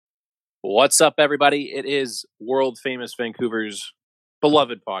What's up, everybody? It is world famous Vancouver's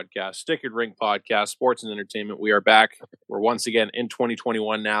beloved podcast, Stickered Rink Podcast, Sports and Entertainment. We are back. We're once again in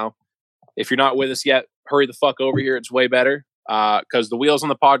 2021 now. If you're not with us yet, hurry the fuck over here. It's way better because the wheels on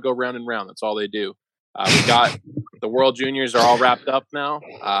the pod go round and round. That's all they do. We got the World Juniors are all wrapped up now.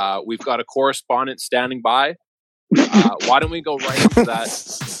 We've got a correspondent standing by. Why don't we go right into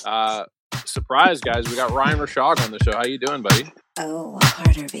that? Surprise, guys. We got Ryan Rishaug on the show. How you doing, buddy? Oh,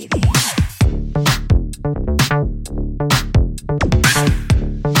 harder, baby.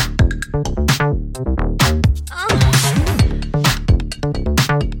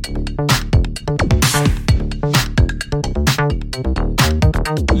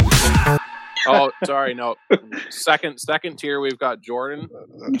 Oh, sorry, no. Second tier, we've got Jordan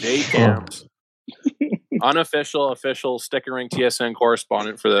J. Camps, unofficial, official Sticker Ring TSN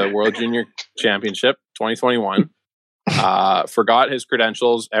correspondent for the World Junior Championship 2021. Forgot his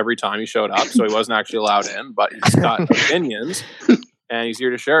credentials every time he showed up, so he wasn't actually allowed in, but he's got opinions, and he's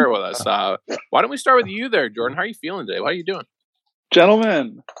here to share it with us. Why don't we start with you there, Jordan? How are you feeling today? How are you doing?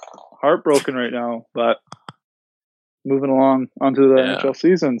 Gentlemen, heartbroken right now, but moving along onto the NHL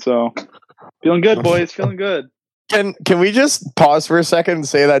season, so feeling good, boys, feeling good. Can we just pause for a second and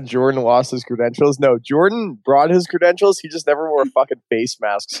say that Jordan lost his credentials? No, Jordan brought his credentials. He just never wore a fucking face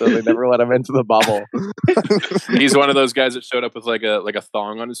mask, so they never let him into the bubble. He's one of those guys that showed up with like a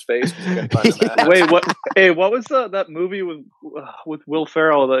thong on his face. Wait, what? Hey, what was that movie with Will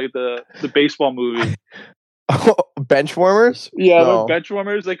Ferrell? The baseball movie. Benchwarmers? Yeah, no. Like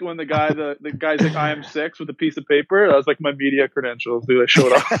Benchwarmers. Like when the guy's like, I am 6 with a piece of paper. That was like my media credentials. Dude, I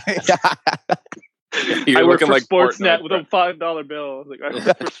showed up. You're I work looking for like Sportsnet with a $5 bill. I was like, I work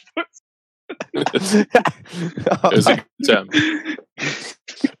for Sportsnet. It was a good time.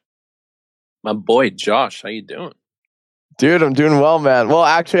 My boy Josh, how you doing? Dude, I'm doing well, man. Well,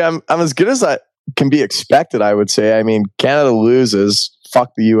 actually, I'm as good as I can be expected, I would say. I mean, Canada loses.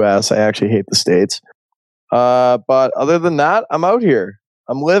 Fuck the US. I actually hate the States. But other than that, I'm out here.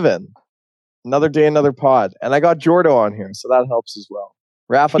 I'm living. Another day, another pod. And I got Jordo on here, so that helps as well.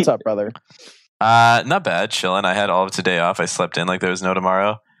 Raph, what's up, brother? Not bad, chilling. I had all of today off. I slept in like there was no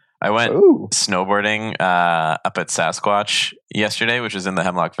tomorrow. I went snowboarding up at Sasquatch yesterday, which is in the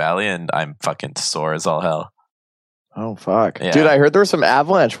Hemlock Valley, and I'm fucking sore as all hell. Oh, fuck. Yeah. Dude, I heard there were some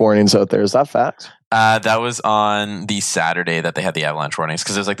avalanche warnings out there. Is that fact? That was on the Saturday that they had the avalanche warnings,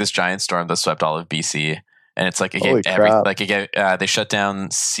 because there's like this giant storm that swept all of BC, and it's like they shut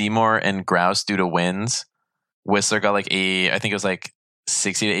down Seymour and Grouse due to winds. Whistler got like I think it was like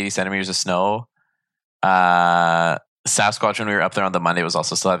 60 to 80 centimeters of snow. Sasquatch, when we were up there on the Monday, was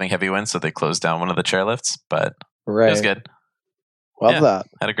also still having heavy winds, so they closed down one of the chairlifts, but it was good. Love that.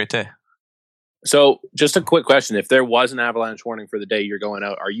 Had a great day. So, just a quick question: if there was an avalanche warning for the day you're going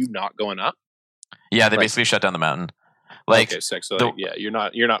out, are you not going up? Yeah, they basically shut down the mountain. Like, okay, sick. So, you're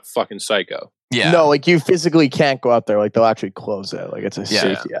not fucking psycho. Yeah, no, like you physically can't go out there. Like they'll actually close it. Like it's a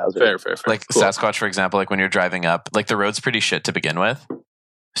safety hazard. Fair. Like cool. Sasquatch, for example, like when you're driving up, like the road's pretty shit to begin with.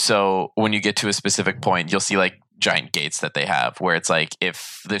 So when you get to a specific point, you'll see like giant gates that they have where it's like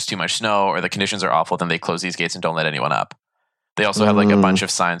if there's too much snow or the conditions are awful, then they close these gates and don't let anyone up. They also have like a bunch of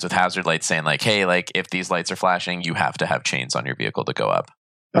signs with hazard lights saying like, hey, like if these lights are flashing, you have to have chains on your vehicle to go up.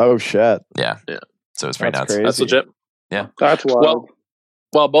 Oh shit. Yeah. So it's pretty nuts. Crazy. That's legit. Yeah. That's wild.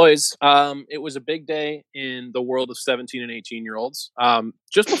 Well, boys, it was a big day in the world of 17 and 18-year-olds.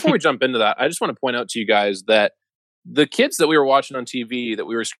 Just before we jump into that, I just want to point out to you guys that the kids that we were watching on TV that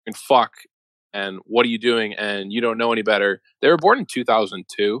we were screaming, fuck, and what are you doing, and you don't know any better, they were born in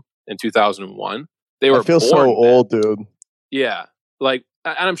 2002 and 2001. I feel so old, dude. Yeah. Like,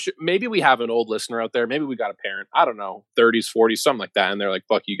 and I'm sure maybe we have an old listener out there. Maybe we got a parent, I don't know, 30s, 40s, something like that. And they're like,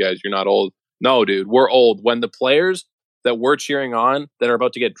 fuck you guys, you're not old. No, dude, we're old. When the players that we're cheering on that are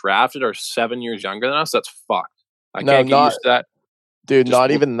about to get drafted are 7 years younger than us, that's fucked. I can't get used to that. Dude, not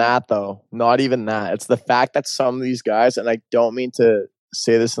even that, though. Not even that. It's the fact that some of these guys, and I don't mean to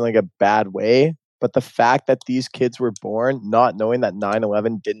say this in like a bad way, but the fact that these kids were born not knowing that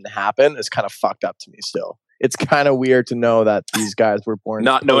 9/11 didn't happen is kind of fucked up to me still. It's kind of weird to know that these guys were born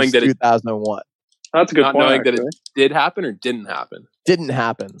not knowing that 2001. That's a good not point. Knowing that it did happen or didn't happen. Didn't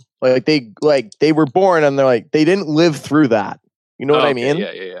happen. Like they were born and they're like they didn't live through that. You know what I mean?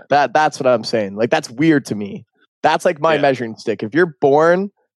 Yeah. That's what I'm saying. Like that's weird to me. That's like my measuring stick. If you're born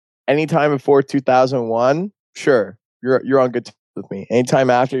anytime before 2001, sure, you're on good terms with me.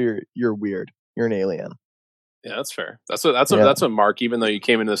 Anytime after, you're weird. You're an alien. Yeah, that's fair. That's what Mark. Even though you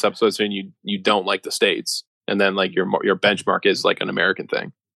came into this episode saying you don't like the States, and then like your benchmark is like an American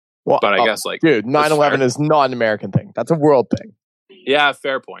thing. Well, but I guess like dude, 9/11 is not an American thing. That's a world thing. Yeah,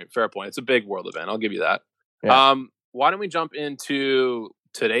 fair point. It's a big world event. I'll give you that. Yeah. Why don't we jump into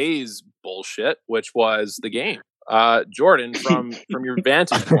today's bullshit, which was the game? Jordan, from your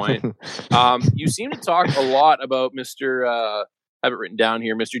vantage point, you seem to talk a lot about Mr. I have it written down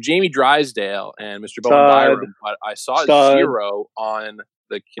here, Mr. Jamie Drysdale and Mr. Bowen Byram, but I saw 0 on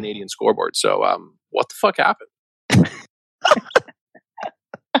the Canadian scoreboard. So, what the fuck happened?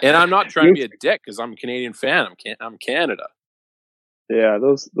 And I'm not trying to be a dick because I'm a Canadian fan. I'm Canada. Yeah,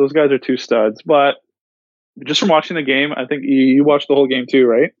 those guys are 2 studs. But just from watching the game, I think you watched the whole game too,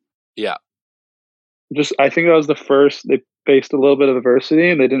 right? Yeah. I think that was the first they faced a little bit of adversity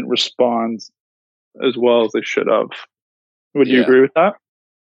and they didn't respond as well as they should have. Would you agree with that?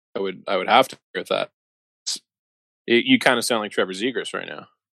 I would have to agree with that. You kind of sound like Trevor Zegras right now.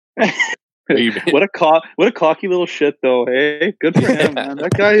 What a cocky little shit though. Hey, good for him, man.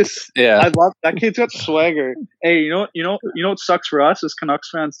 That guy is. Yeah, I love that kid's got swagger. Hey, you know what sucks for us as Canucks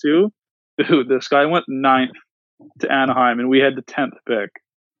fans too, dude. This guy went 9th to Anaheim, and we had the 10th pick.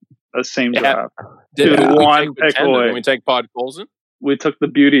 The same draft. Dude, one pick away. Did we take Podkolzin? We took the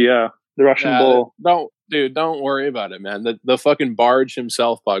beauty, the Russian bull. Don't worry about it, man. The fucking barge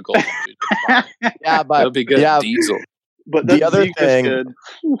himself, Podkolzin. Yeah, but that'll be good. Yeah, Diesel. But the other thing,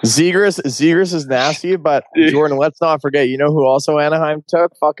 Zegras is nasty, but Jordan, let's not forget. You know who also Anaheim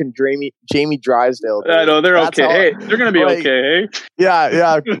took? Fucking Jamie Drysdale. Dude. I know they're okay. Hey, they're gonna be okay. Hey?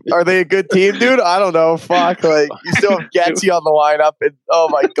 Yeah. Are they a good team, dude? I don't know. Fuck, like you still have Getzy on the lineup, and oh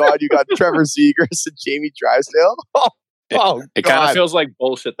my god, you got Trevor Zegras and Jamie Drysdale. It kind of feels like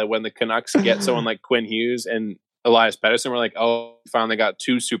bullshit that when the Canucks get someone like Quinn Hughes and Elias Pettersson, we're like, oh, finally got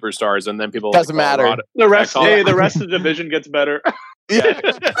 2 superstars, and then people doesn't matter. The rest of the division gets better. Yeah.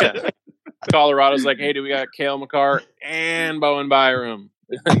 Colorado's like, hey, do we got Cale Makar and Bowen Byram?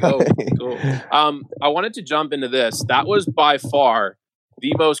 Oh, cool. I wanted to jump into this. That was by far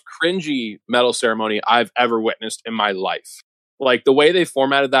the most cringy medal ceremony I've ever witnessed in my life. Like the way they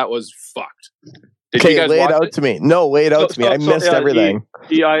formatted that was fucked. Okay, lay it out to me. No, lay it out to me. I missed everything.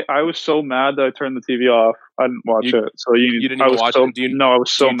 I was so mad that I turned the TV off. I didn't watch it. So you didn't even watch it? No, I was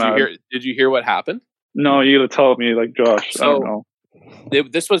so mad. Did you hear what happened? No, you gotta tell me, like Josh. I don't know.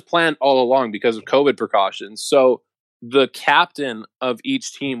 This was planned all along because of COVID precautions. So the captain of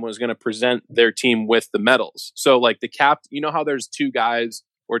each team was going to present their team with the medals. So like the you know how there's 2 guys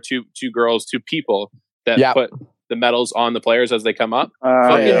or two girls, 2 people that put the medals on the players as they come up.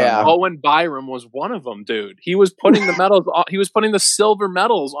 Bowen Byram was one of them, dude. He was putting the medals he was putting the silver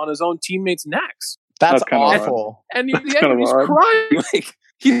medals on his own teammates' necks. That's awful. And he's crying. Like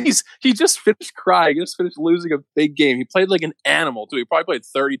he just finished crying. He just finished losing a big game. He played like an animal, too. He probably played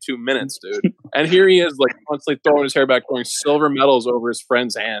 32 minutes, dude. And here he is, like constantly throwing his hair back, throwing silver medals over his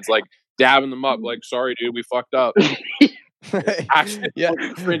friends' hands, like dabbing them up, like, sorry, dude, we fucked up. Actually,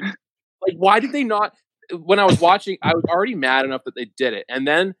 like, why did they not? When I was watching, I was already mad enough that they did it. And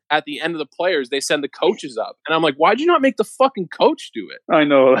then at the end of the players, they send the coaches up. And I'm like, why'd you not make the fucking coach do it? I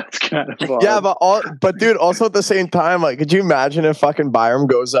know, that's kind of fun. Yeah, but dude, also at the same time, like, could you imagine if fucking Byram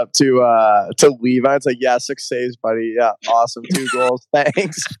goes up to Levi? It's like, yeah, 6 saves, buddy. Yeah, awesome. 2 goals.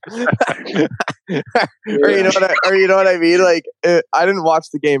 Thanks. Or you know what I mean? Like, I didn't watch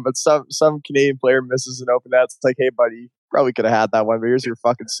the game, but some Canadian player misses an open net. It's like, hey, buddy, probably could have had that one, but here's your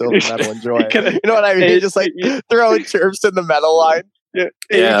fucking silver medal. Enjoy it. You know what I mean? Just like throwing chirps in the medal line. Yeah.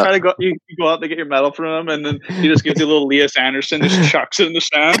 You try to go. You go out to get your medal from him, and then he just gives you a little Elias Anderson, just chucks it in the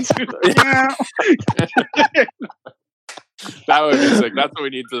stands. That would be sick. That's what we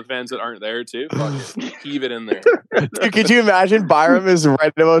need for the fans that aren't there too. Fucking heave it in there. Dude, could you imagine Byram is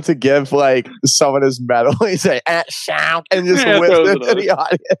right about to give like someone his medal? He's like, shout, and just whips it to the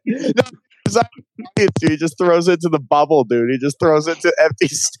audience. No, he just throws it to the bubble, dude. He just throws it to empty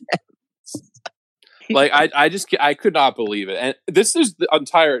stands. Like I could not believe it. And this is the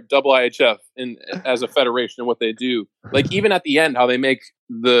entire IIHF as a federation and what they do. Like even at the end, how they make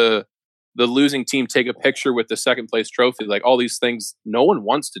the losing team take a picture with the second place trophy. Like all these things, no one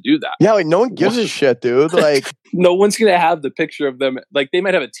wants to do that. Yeah, like no one gives a shit, dude. Like no one's gonna have the picture of them. Like they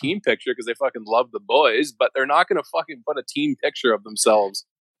might have a team picture because they fucking love the boys, but they're not gonna fucking put a team picture of themselves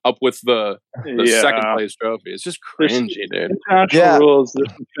up with the second place trophy. It's just cringy, dude. International rules,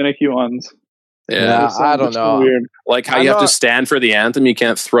 there's some finicky ones. Yeah, I don't know. Weird. Like how you have to stand for the anthem. You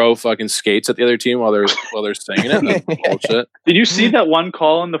can't throw fucking skates at the other team while they're singing it. That's bullshit. Did you see that one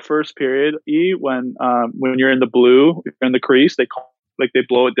call in the first period, E, when you're in the blue, you're in the crease, they call, like they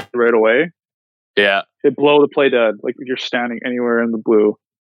blow it dead right away? Yeah. They blow the play dead, like if you're standing anywhere in the blue.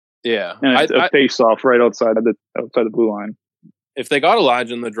 Yeah. And it's a face off right outside the blue line. If they got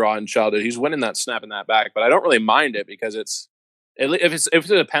Elijah in the draw and Sheldon, he's winning that snap in that back, but I don't really mind it because it's If it's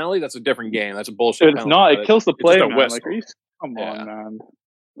a penalty, that's a different game. That's a bullshit. It's penalty, not. It kills the play, just a man. whistle. Like, come Yeah. on, man.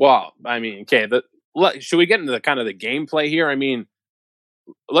 Well, I mean, okay. Should we get into the kind of the gameplay here? I mean,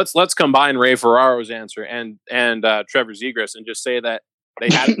 let's combine Ray Ferraro's answer and Trevor Zegras and just say that they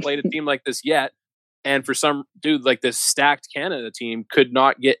hadn't played a team like this yet, and for some dude like this stacked Canada team could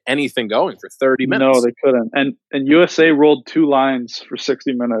not get anything going for 30 minutes. No, they couldn't. And USA rolled 2 lines for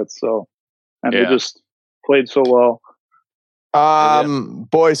 60 minutes. So, and they just played so well.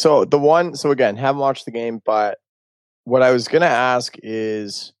 Boy, so again, haven't watched the game, but what I was gonna ask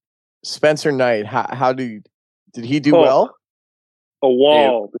is Spencer Knight, did he do well? A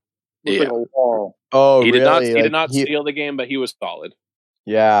wall. It Yeah. was like a wall. Oh, he did really? not. He did not steal the game, but he was solid.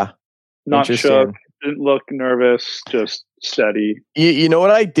 Yeah, Not interesting. shook. Didn't look nervous. Just steady. You know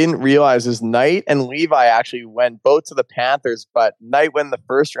what I didn't realize is Knight and Levi actually went both to the Panthers, but Knight went in the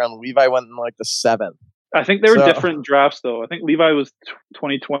first round. Levi went in like the 7th. I think they were different drafts, though. I think Levi was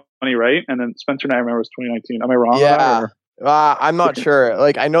 2020, right? And then Spencer Knight, I remember, was 2019. Am I wrong? Yeah. On that, I'm not sure.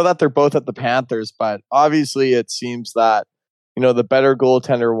 Like, I know that they're both at the Panthers, but obviously it seems that, the better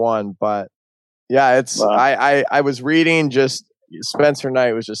goaltender won. But yeah, it's Wow. I was reading just Spencer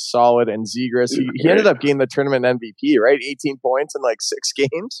Knight was just solid, and Zegras, he ended up getting the tournament MVP, right? 18 points in like 6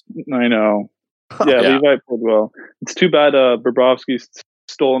 games. I know. Yeah, Yeah. Levi played well. It's too bad Bobrovsky's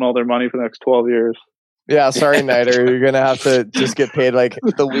stolen all their money for the next 12 years. Yeah, sorry, Nighter. You're going to have to just get paid like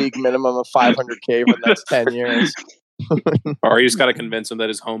the league minimum of $500K for the next 10 years. Or you just got to convince him that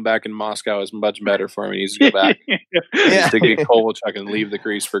his home back in Moscow is much better for him. He needs to go back. Yeah. To get Kovalchuk and leave the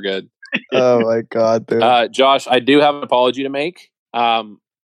crease for good. Oh, my God, dude. Josh, I do have an apology to make.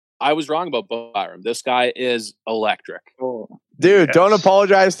 I was wrong about Byram. This guy is electric. Dude, Yes. don't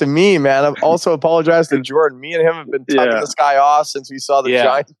apologize to me, man. I've also apologized to Jordan. Me and him have been tugging this guy off since we saw the Yeah.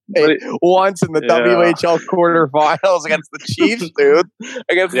 Giants play once in the Yeah. WHL quarterfinals against the Chiefs, dude.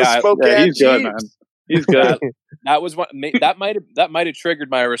 Against the Spokane he's Chiefs. good, man. He's good. That was what that might have triggered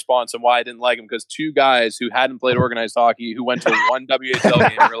my response and why I didn't like him, because 2 guys who hadn't played organized hockey who went to one WHL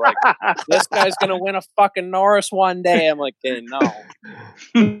game were like, "This guy's gonna win a fucking Norris one day." I'm like, "Okay, no."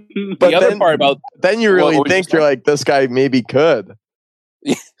 But The other part about then you really what would you think say? you're like, this guy maybe could.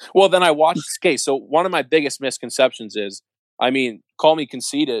 Well, then I watched. Okay, so one of my biggest misconceptions is, I mean, call me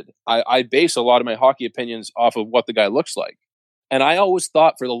conceited. I base a lot of my hockey opinions off of what the guy looks like. And I always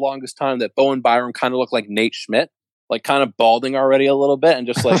thought for the longest time that Bowen Byram kind of looked like Nate Schmidt, like kind of balding already a little bit and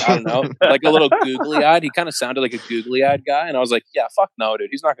just like, I don't know, like a little googly eyed. He kind of sounded like a googly eyed guy. And I was like, yeah, fuck no, dude.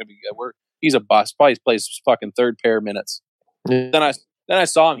 He's not going to be good. He's a bust. Probably plays fucking 3rd pair minutes. Yeah. Then I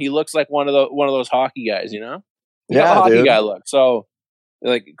saw him. He looks like one of those hockey guys, He got the Yeah, hockey dude. guy look. So,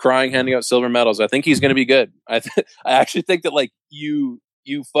 like crying, handing out silver medals. I think he's going to be good. I actually think that like you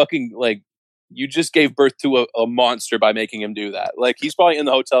fucking like you just gave birth to a monster by making him do that. Like he's probably in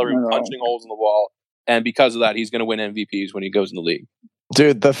the hotel room punching holes in the wall, and because of that, he's going to win MVPs when he goes in the league.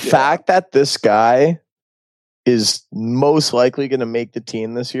 Dude, the fact that this guy is most likely going to make the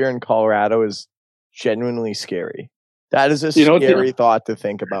team this year in Colorado is genuinely scary. That is a scary thought to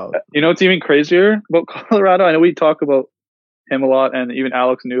think about. You know what's even crazier about Colorado? I know we talk about him a lot, and even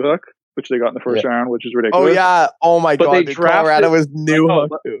Alex Newhook, which they got in the first round, which is ridiculous. Oh, yeah. Oh, my But God. they Dude, drafted- Colorado was Newhook,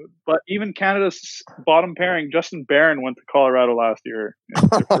 dude. But even Canada's bottom pairing, Justin Barron, went to Colorado last year.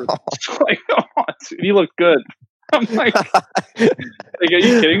 Like, oh, dude, he looked good. I'm like, are you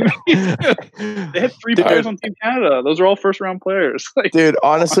kidding me? They had 3 players on Team Canada. Those are all first-round players. Like, Dude,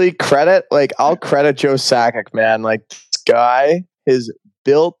 honestly, I'll credit Joe Sakic, man. Like, this guy has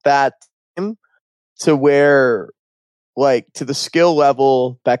built that team to where, like, to the skill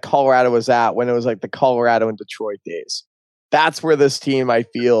level that Colorado was at when it was like the Colorado and Detroit days. That's where this team, I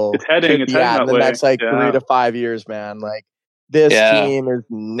feel, It's heading could be that at in the way. next, like, Yeah. 3 to 5 years, man. Like, this team is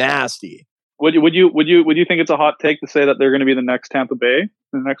nasty. would you think it's a hot take to say that they're going to be the next Tampa Bay in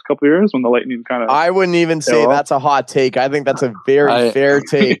the next couple of years when the Lightning kind of? I wouldn't even say that's a hot take. I think that's a very fair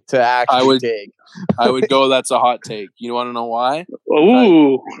take to actually take. I would go. That's a hot take. You want to know why?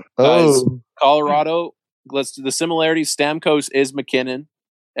 Ooh, Guys, Oh, Colorado. The similarities. Stamkos is McKinnon,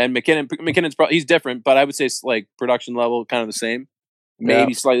 and McKinnon's he's different, but I would say it's like production level kind of the same,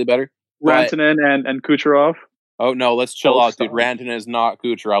 maybe slightly better. But- Rantanen and Kucherov. Oh no, let's chill out, dude. stop. Rantanen is not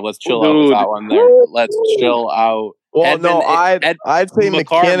Kucherov. Let's chill out with Dude. that one there. Let's chill out. well, no, Edmund- I'd say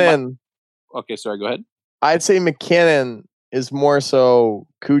Makar- McKinnon. Okay, sorry. Go ahead. I'd say McKinnon is more so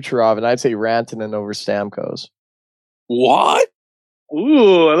Kucherov, and I'd say Rantanen over Stamkos. What?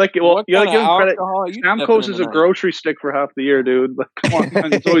 Ooh, I like it. Well, What you gotta kind give of him credit. alcohol are you Stamkos dipping is in a tonight? grocery stick for half the year, dude. Like, come on,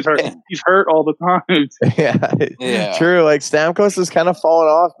 man. He's always hurt. He's hurt all the time. Yeah. True. Like Stamkos is kind of falling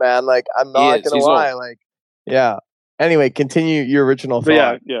off, man. Like I'm not is. gonna He's lie. old. Like, yeah. Anyway, continue your original But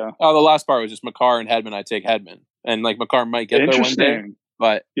thought. yeah. Oh, the last part was just Makar and Hedman. I take Hedman, and like Makar might get there one day, Interesting.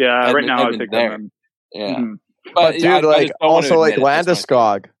 but Yeah, right Edmund- now I Edmund's think there. them. yeah. Mhm. But dude, I like just don't want to also like admit it, that's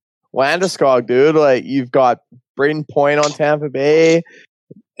my thing. Landeskog, dude. Like you've got Braden Point on Tampa Bay.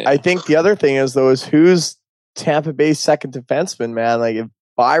 Yeah. I think the other thing is though is who's Tampa Bay's second defenseman, man. Like if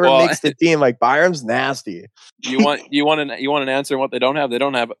Byram makes the team, like Byram's nasty. You want an answer on what they don't have? They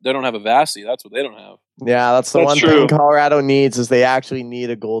don't have a Vasi. That's what they don't have. Yeah, that's the That's one true. thing Colorado needs is they actually need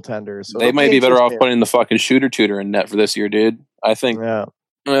a goaltender. So They it'll might be better off interesting. putting the fucking shooter tutor in net for this year, dude. I think Yeah,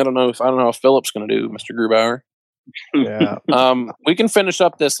 I don't know if Phillips going to do, Mr. Grubauer. yeah. We can finish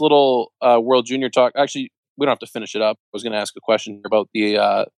up this little World Junior talk. Actually, we don't have to finish it up. I was going to ask a question about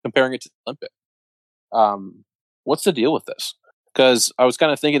the comparing it to the Olympic. What's the deal with this? Because I was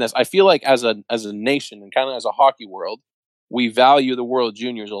kind of thinking this. I feel like as a nation and kind of as a hockey world, we value the World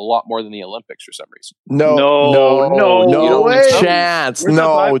Juniors a lot more than the Olympics for some reason. No, no way. chance. Where's that No,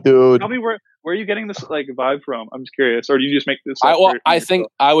 vibe? dude. Tell me where are you getting this like vibe from? I'm just curious, or do you just make this? Up I think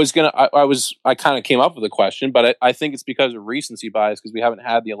I kind of came up with a question, but I think it's because of recency bias because we haven't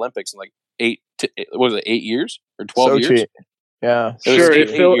had the Olympics in like 8 years or 12 years. Sochi. Yeah. It was sure, eight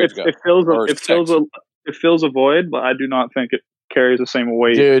years ago, or it fills a void, but I do not think it carries the same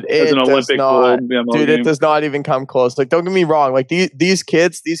weight Dude, as it an does Olympic not. gold BMO Dude, game. it does not even come close. Like, don't get me wrong. Like these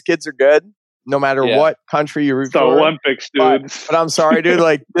kids are good, no matter Yeah. what country you root It's the for. Olympics, dude. But I'm sorry, dude.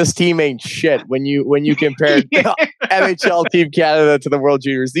 Like this team ain't shit when you compare Yeah. NHL Team Canada to the World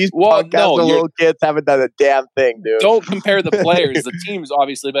Juniors. These little kids haven't done a damn thing, dude. Don't compare the players. The team's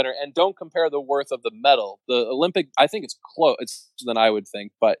obviously better, and don't compare the worth of the medal. The Olympic, I think it's close. It's than I would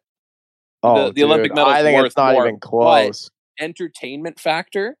think, but the Olympic medal. I think worth it's not more, even close. Entertainment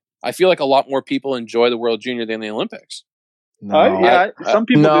factor. I feel like a lot more people enjoy the World Junior than the Olympics. No, some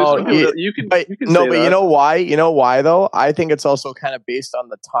people no, do. Some people, you can say but that. you know why? You know why though? I think it's also kind of based on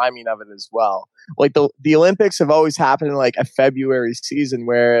the timing of it as well. Like the Olympics have always happened in like a February season,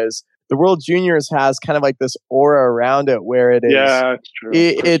 whereas the World Juniors has kind of like this aura around it where it is. Yeah, it's true.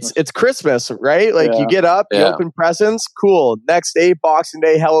 It's Christmas, right? Like you get up, you open presents, cool. Next day, Boxing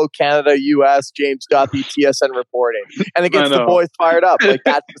Day, hello Canada, US, James Duffy, TSN reporting, and it gets the boys fired up. Like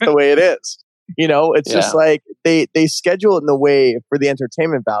that's just the way it is. You know, it's just like they schedule it in a way for the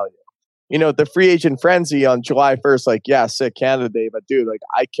entertainment value. You know, the free agent frenzy on July 1st, like, yeah, sick Canada Day, but dude, like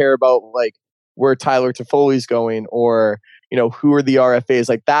I care about like where Tyler Toffoli's going or, you know, who are the RFAs.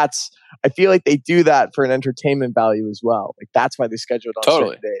 Like I feel like they do that for an entertainment value as well. Like that's why they schedule it on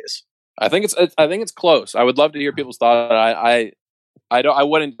certain days. I think it's close. I would love to hear people's thoughts. I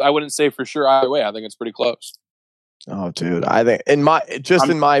wouldn't say for sure either way. I think it's pretty close. Oh, dude! I think in my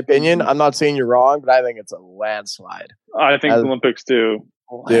opinion, I'm not saying you're wrong, but I think it's a landslide. I think the Olympics too,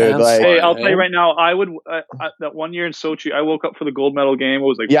 dude. Like, hey, I'll tell you right now, I would that one year in Sochi, I woke up for the gold medal game. It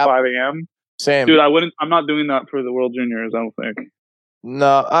was like 5 a.m. Same, dude. I'm not doing that for the World Juniors. I don't think.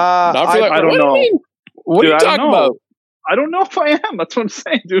 No, I don't know. What are you talking about? I don't know if I am. That's what I'm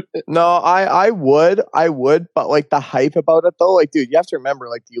saying, dude. No, I would, but like the hype about it though, like, dude, you have to remember,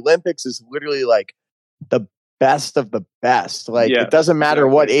 like the Olympics is literally like the best of the best. Like it doesn't matter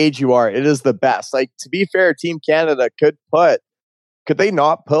what age you are, it is the best. Like to be fair, Team Canada could they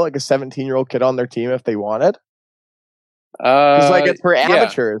not put like a 17-year-old kid on their team if they wanted? Because like it's for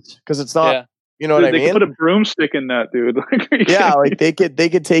amateurs. Because it's not, you know what I mean? They could put a broomstick in that, dude. Like they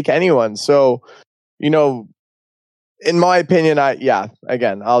could take anyone. So, you know, in my opinion,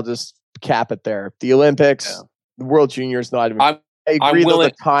 again, I'll just cap it there. The Olympics, the World Juniors, not even. I agree that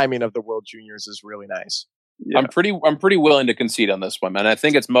the timing of the World Juniors is really nice. Yeah. I'm pretty willing to concede on this one, man. I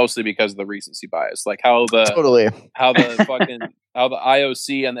think it's mostly because of the recency bias, like how the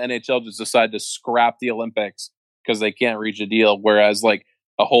IOC and the NHL just decide to scrap the Olympics because they can't reach a deal, whereas like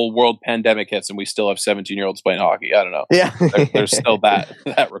a whole world pandemic hits and we still have 17-year-olds playing hockey. I don't know. Yeah, there's still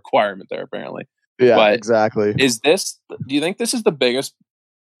that requirement there apparently. Yeah, but exactly. Do you think this is the biggest,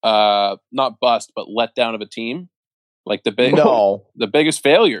 not bust, but letdown of a team? Like the biggest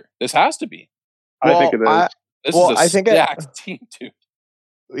failure? This has to be. I think it is. This is a stacked team, too.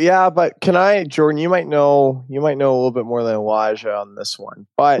 Yeah, but Jordan? You might know a little bit more than Elijah on this one.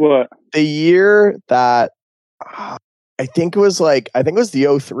 But the year that I think it was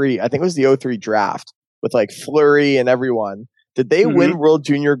the 03. I think it was the 03 draft with like Fleury and everyone. Did they win World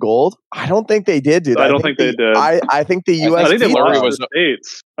Junior Gold? I don't think they did, dude. I don't think they did. I think the U.S. I think they lost to the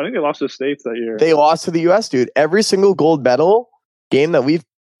States. I think they lost to the States that year. They lost to the U.S., dude. Every single gold medal game that we've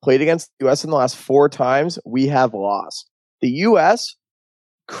played against the U.S. in the last 4 times, we have lost. The U.S.,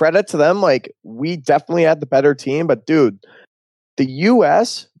 credit to them, like we definitely had the better team, but dude, the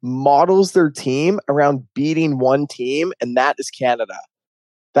US models their team around beating one team, and that is Canada.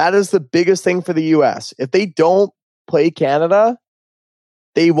 That is the biggest thing for the US. If they don't play Canada,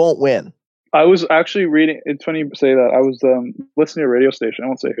 they won't win. I was actually reading. It's funny you say that. I was listening to a radio station. I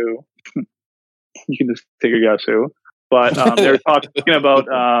won't say who. You can just take a guess who. But they were talking about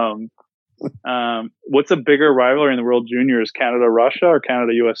what's a bigger rivalry in the World Juniors, Canada-Russia or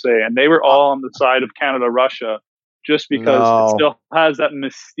Canada-USA? And they were all on the side of Canada-Russia just because it still has that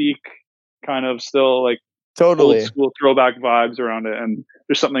mystique kind of still like Totally. old school throwback vibes around it. And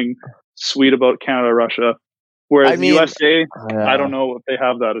there's something sweet about Canada-Russia. Whereas the USA, I don't know if they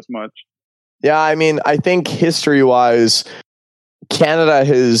have that as much. Yeah, I mean, I think history-wise, Canada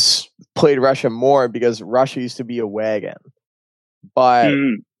has played Russia more because Russia used to be a wagon. But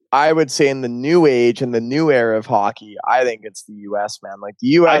I would say in the new age and the new era of hockey, I think it's the US, man. Like the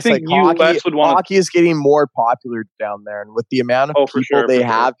US, I think like US hockey is getting more popular down there. And with the amount of people they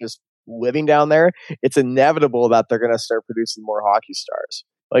have just living down there, it's inevitable that they're going to start producing more hockey stars.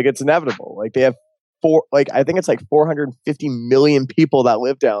 Like it's inevitable. Like they have I think it's like 450 million people that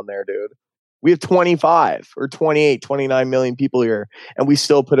live down there, dude. We have 25 or 28, 29 million people here, and we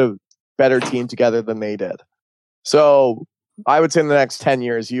still put a better team together than they did. So I would say in the next 10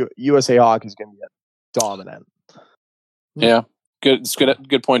 years, USA hockey is going to be dominant. Yeah, good. It's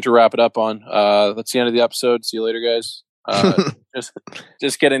good point to wrap it up on. That's the end of the episode. See you later, guys.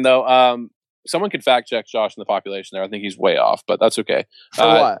 Just kidding though. Someone could fact check Josh in the population there. I think he's way off, but that's okay. For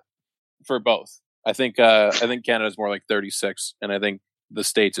what? For both. I think Canada is more like 36, and I think the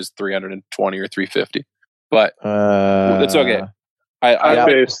States is 320 or 350. But it's okay.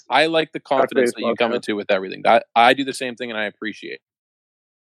 I like the confidence that you come into with everything. I do the same thing, and I appreciate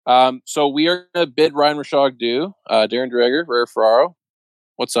it. So we are going to bid Ryan Rishaug adieu. Darren Dreger, Rare Ferraro,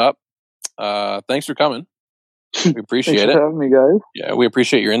 what's up? Thanks for coming. We appreciate Thanks it. for having me, guys. Yeah, we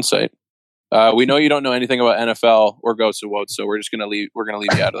appreciate your insight. We know you don't know anything about NFL or Ghosts of Woad, so we're just gonna leave. We're gonna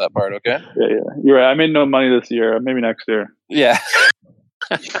leave you out of that part, okay? Yeah, you're right. I made no money this year. Maybe next year. Yeah.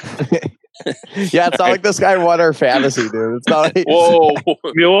 Yeah, it's not like this guy won our fantasy, dude. It's not like Whoa,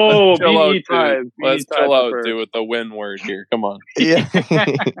 chill out, dude. Let's chill out, dude, with the win word here. Come on, yeah.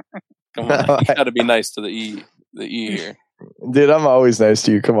 come on. You got to be nice to the E here, dude. I'm always nice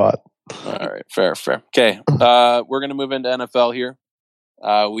to you. Come on. All right, fair. Okay, we're gonna move into NFL here.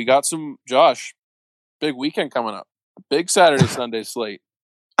 We got some Josh. Big weekend coming up. Big Saturday, Sunday slate.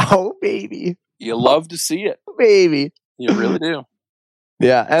 Oh baby, you love to see it, baby. You really do.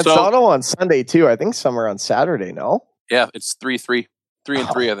 Yeah, and it's not all on Sunday too. I think some are on Saturday. No. Yeah, it's 3-3,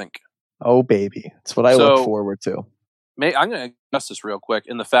 3-3. I think. Oh baby, it's what I look forward to. I'm going to discuss this real quick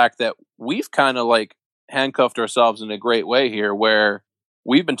in the fact that we've kind of like handcuffed ourselves in a great way here, where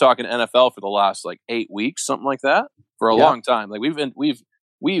we've been talking NFL for the last like 8 weeks, something like that, for a long time. Like we've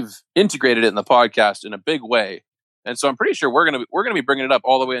integrated it in the podcast in a big way. And so I'm pretty sure we're gonna be bringing it up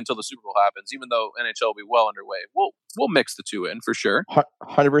all the way until the Super Bowl happens, even though NHL will be well underway. We'll mix the two in for sure.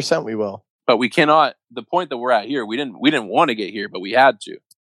 100% we will. But we cannot. The point that we're at here, we didn't want to get here, but we had to.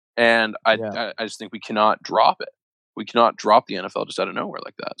 And I just think we cannot drop it. We cannot drop the NFL just out of nowhere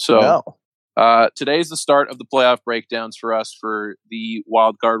like that. So today's the start of the playoff breakdowns for us for the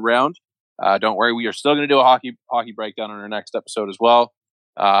wild card round. Don't worry, we are still going to do a hockey breakdown on our next episode as well.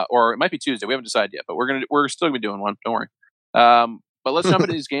 Or it might be Tuesday. We haven't decided yet, but we're still gonna be doing one. Don't worry. But let's jump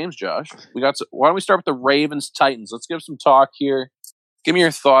into these games, Josh. Why don't we start with the Ravens Titans? Let's give some talk here. Give me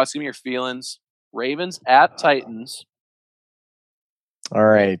your thoughts. Give me your feelings. Ravens at Titans. All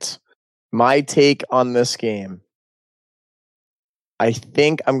right. My take on this game. I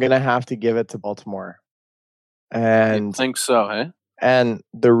think I'm gonna have to give it to Baltimore. And I think so, eh? And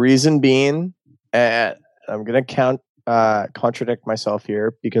the reason being, I'm gonna contradict myself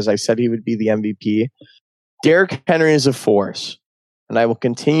here because I said he would be the MVP. Derrick Henry is a force, and I will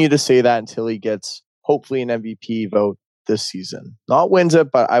continue to say that until he gets hopefully an MVP vote this season. Not wins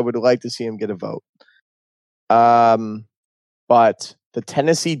it, but I would like to see him get a vote. But the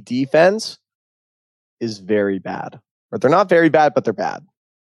Tennessee defense is very bad. Or they're not very bad, but they're bad.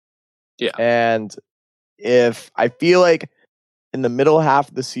 Yeah. And if I feel like in the middle half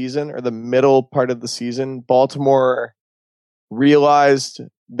of the season or the middle part of the season, Baltimore realized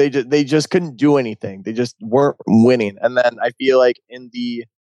they just couldn't do anything. They just weren't winning. And then I feel like in the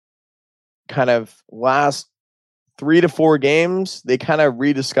kind of last 3 to 4 games, they kind of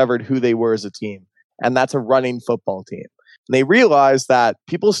rediscovered who they were as a team. And that's a running football team. And they realized that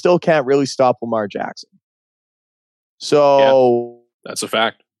people still can't really stop Lamar Jackson. So that's a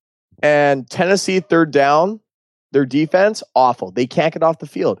fact. And Tennessee, third down, their defense, awful. They can't get off the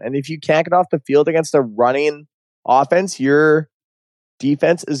field. And if you can't get off the field against a running offense, you're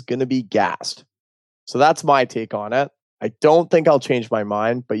defense is going to be gassed. So that's my take on it. I don't think I'll change my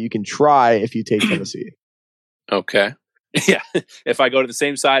mind, but you can try if you take Tennessee. Okay. Yeah. If I go to the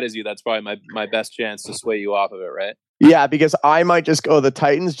same side as you, that's probably my best chance to sway you off of it, right? Yeah, because I might just go the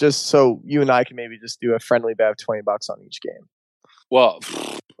Titans just so you and I can maybe just do a friendly bet of $20 on each game. Well,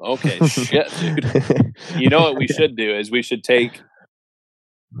 okay, shit, dude. You know what we should do is we should take.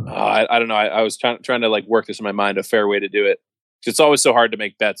 I don't know. I was trying to like work this in my mind, a fair way to do it. It's always so hard to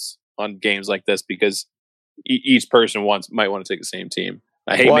make bets on games like this because each person might want to take the same team.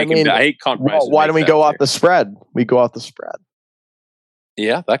 I hate I hate compromises. Why don't we go off the spread? We go off the spread.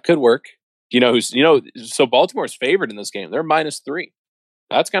 Yeah, that could work. So Baltimore's favored in this game. They're -3.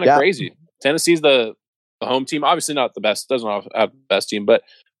 That's kind of crazy. Tennessee's the home team. Obviously not the best. Doesn't have the best team, but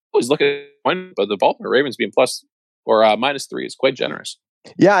always look at one. But the Baltimore Ravens being plus or -3 is quite generous.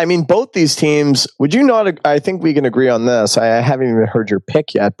 Yeah, I mean, both these teams, would you not, I think we can agree on this. I haven't even heard your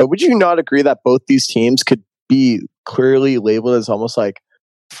pick yet, but would you not agree that both these teams could be clearly labeled as almost like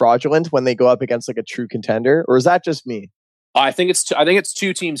fraudulent when they go up against like a true contender? Or is that just me? I think it's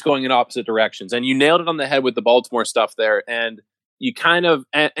two teams going in opposite directions, and you nailed it on the head with the Baltimore stuff there. And you kind of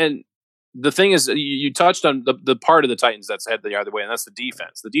and the thing is, you touched on the part of the Titans that's head the other way, and that's the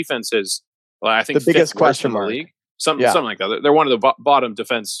defense. The defense is, well, I think, the biggest question mark in the league. Something like that. They're one of the bottom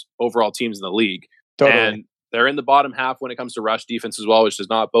defense overall teams in the league, and they're in the bottom half when it comes to rush defense as well, which does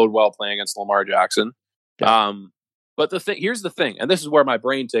not bode well playing against Lamar Jackson. Yeah. But here's the thing, and this is where my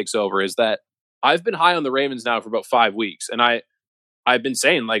brain takes over, is that I've been high on the Ravens now for about 5 weeks, and I've been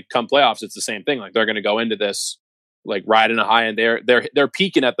saying, like, come playoffs, it's the same thing. Like, they're going to go into this like riding a high, and they're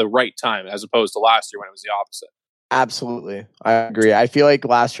peaking at the right time, as opposed to last year when it was the opposite. Absolutely, I agree. I feel like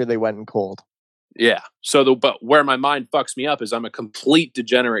last year they went in cold. Yeah. But where my mind fucks me up is I'm a complete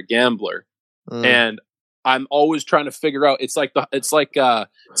degenerate gambler, and I'm always trying to figure out. It's like a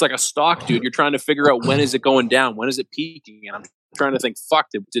stock, dude. You're trying to figure out when is it going down, when is it peaking, and I'm trying to think.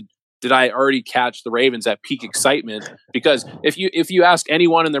 Fuck, did I already catch the Ravens at peak excitement? Because if you ask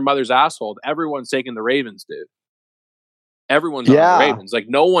anyone in their mother's asshole, everyone's taking the Ravens, dude. Everyone's on the Ravens. Like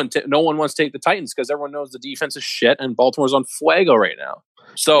no one wants to take the Titans because everyone knows the defense is shit and Baltimore's on fuego right now.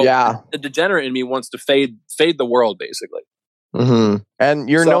 So the degenerate in me wants to fade the world, basically. Mm-hmm. And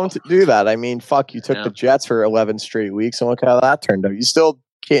you're known to do that. I mean, fuck, you took the Jets for 11 straight weeks, and look how that turned out. You still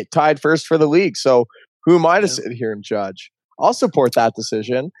tied first for the league. So who am I to sit here and judge? I'll support that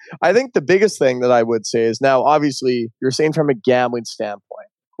decision. I think the biggest thing that I would say is, now, obviously, you're saying from a gambling standpoint,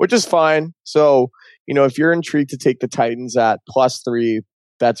 which is fine. So, if you're intrigued to take the Titans at +3,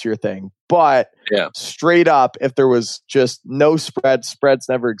 that's your thing. But straight up, if there was just no spreads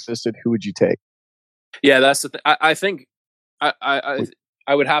never existed, who would you take? Yeah, that's the thing. I think I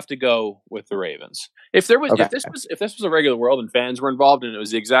would have to go with the Ravens. If this was a regular world and fans were involved and it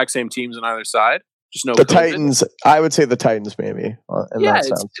was the exact same teams on either side, just no. The Titans, I would say the Titans maybe.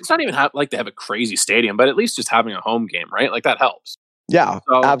 It's not even like they have a crazy stadium, but at least just having a home game, right? Like that helps. Yeah,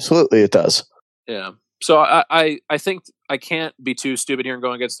 absolutely, it does. Yeah. So I think I can't be too stupid here and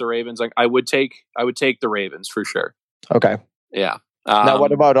go against the Ravens. Like I would take the Ravens for sure. Okay. Yeah. Now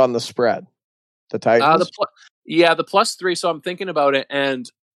what about on the spread? The Titans? The +3. So I'm thinking about it, and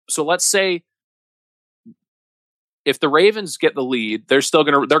so let's say if the Ravens get the lead, they're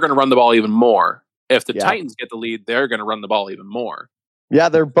gonna run the ball even more. If the Titans get the lead, they're gonna run the ball even more. Yeah,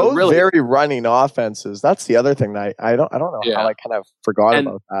 they're both very running offenses. That's the other thing that I don't know how I kind of forgot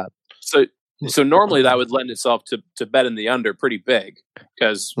about that. So normally that would lend itself to betting the under pretty big,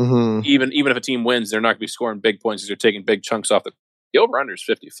 because even if a team wins, they're not going to be scoring big points because they're taking big chunks off the over-under is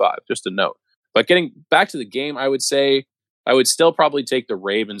 55, just a note. But getting back to the game, I would say I would still probably take the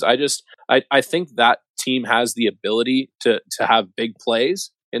Ravens. I think that team has the ability to have big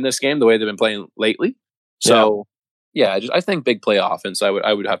plays in this game the way they've been playing lately. So I think big play offense. I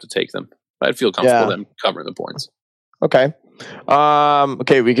would have to take them. I'd feel comfortable them covering the points. Okay.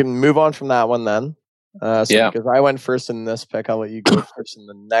 Okay, we can move on from that one then. Because I went first in this pick, I'll let you go first in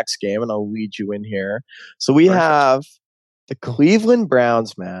the next game, and I'll lead you in here. So we have the Cleveland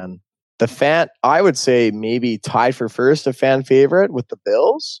Browns, man. I would say maybe tied for first, a fan favorite with the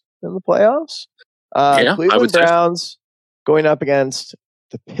Bills in the playoffs. Cleveland Browns going up against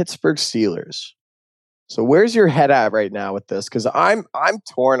the Pittsburgh Steelers. So where's your head at right now with this? Because I'm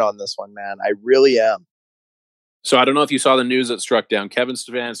torn on this one, man. I really am. So I don't know if you saw the news that struck down. Kevin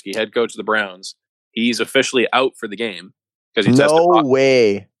Stefanski, head coach of the Browns, he's officially out for the game because he tested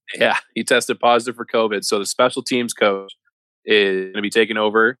way. Yeah, he tested positive for COVID. So the special teams coach is going to be taking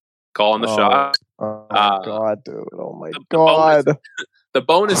over, calling the shots. Oh God, dude! Oh my God! The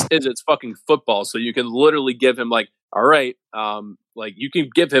bonus is it's fucking football, so you can literally give him like, all right, Like you can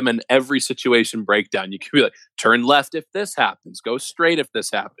give him an every situation breakdown. You can be like, turn left if this happens, go straight if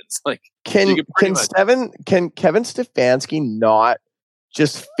this happens. Like Can Kevin Stefanski not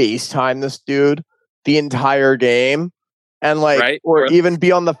just FaceTime this dude the entire game and like, Right? or even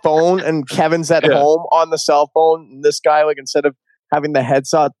be on the phone and Kevin's at home on the cell phone. And this guy, like, instead of having the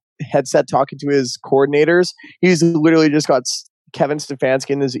headset talking to his coordinators, he's literally just got Kevin Stefanski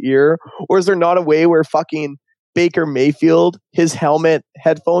in his ear. Or is there not a way where fucking Baker Mayfield, his helmet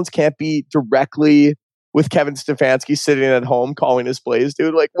headphones can't be directly with Kevin Stefanski sitting at home calling his plays,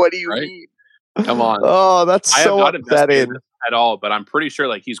 dude? Like, what do you mean? Come on. Oh, that's I so have not investigated upsetting. this at all, but I'm pretty sure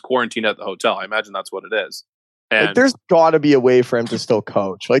like he's quarantined at the hotel. I imagine that's what it is. And Like, there's got to be a way for him to still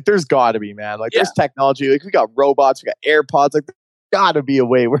coach. Like, there's got to be, man. Like, there's technology. Like, we got robots, we got AirPods. Like, there's got to be a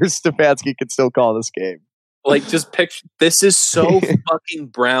way where Stefanski can still call this game. like just picture this is so fucking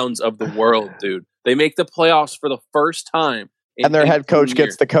Browns of the world, dude. They make the playoffs for the first time. And their head coach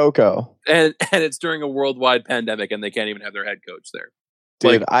gets the cocoa. And it's during a worldwide pandemic and they can't even have their head coach there.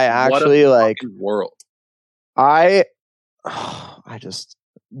 Dude, Like, I actually what a like fucking world. I just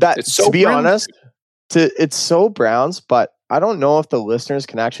that It's so to be Browns. honest, it's so Browns, but I don't know if the listeners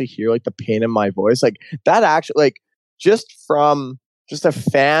can actually hear like the pain in my voice. Like that actually, like just from just a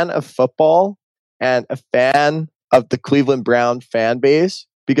fan of football and a fan of the Cleveland Brown fan base,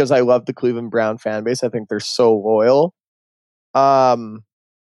 because I love the Cleveland Brown fan base. I think they're so loyal.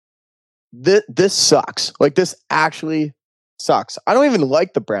 This sucks. Like this actually sucks. I don't even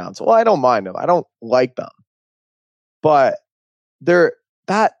like the Browns. Well, I don't mind them. I don't like them. But that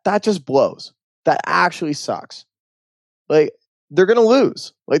just blows. That actually sucks. Like they're gonna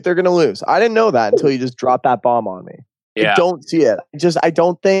lose. Like they're gonna lose. I didn't know that until you just dropped that bomb on me. Yeah. I don't see it. I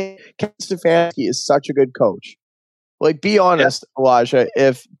don't think Kevin Stefanski is such a good coach. Like, be honest, Elijah.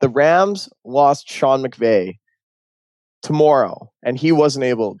 If the Rams lost Sean McVay tomorrow and he wasn't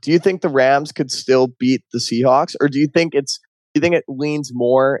able, do you think the Rams could still beat the Seahawks, or do you think it leans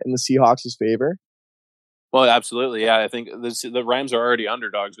more in the Seahawks' favor? Well, absolutely. Yeah, I think the Rams are already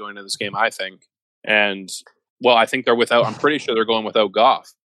underdogs going into this game, I think. And, well, I think I'm pretty sure they're going without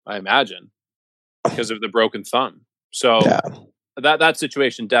Goff, I imagine, because of the broken thumb. So that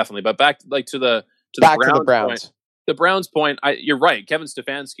situation definitely. But back to the Browns. Point, the Browns point, you're right. Kevin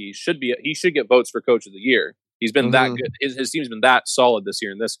Stefanski should get votes for Coach of the Year. He's been that good. His team's been that solid this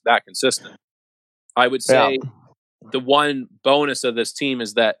year and that consistent. I would say the one bonus of this team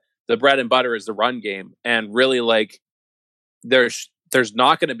is that the bread and butter is the run game, and really like there's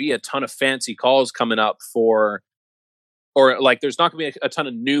not going to be a ton of fancy calls coming up there's not going to be a ton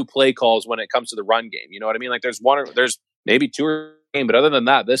of new play calls when it comes to the run game. You know what I mean? Like there's maybe two or game, but other than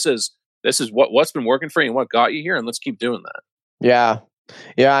that, this is what's been working for you and what got you here, and let's keep doing that.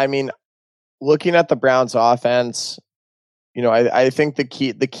 Yeah. I mean, looking at the Browns offense, you know, I think the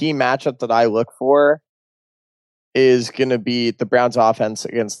key matchup that I look for is going to be the Browns offense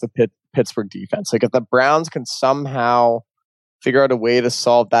against the Pittsburgh defense. Like if the Browns can somehow figure out a way to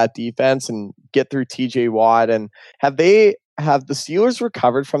solve that defense and get through TJ Watt, and have the Steelers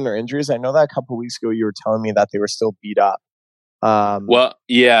recovered from their injuries? I know that a couple of weeks ago you were telling me that they were still beat up. Well,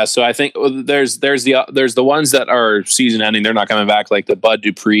 yeah. So I think there's the ones that are season ending. They're not coming back, like the Bud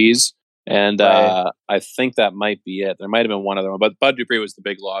Dupree's, and I think that might be it. There might have been one other one, but Bud Dupree was the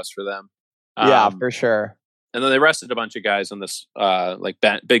big loss for them. Yeah, for sure. And then they rested a bunch of guys on this, like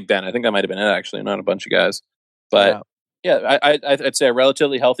Big Ben. I think that might have been it, actually, not a bunch of guys. But I'd say a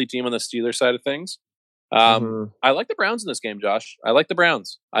relatively healthy team on the Steelers side of things. I like the Browns in this game, Josh. I like the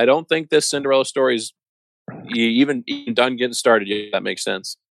Browns. I don't think this Cinderella story is even done getting started yet. If that makes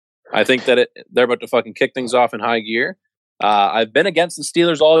sense. I think that they're about to fucking kick things off in high gear. I've been against the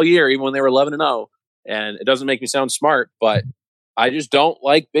Steelers all year, even when they were 11-0, and it doesn't make me sound smart, but I just don't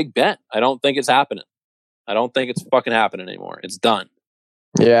like Big Ben. I don't think it's happening. I don't think it's fucking happening anymore. It's done.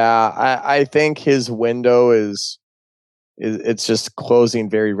 Yeah, I think his window it's just closing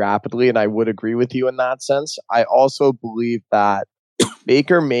very rapidly, and I would agree with you in that sense. I also believe that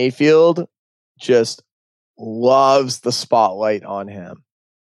Baker Mayfield just loves the spotlight on him.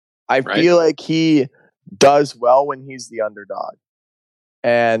 I feel like he does well when he's the underdog.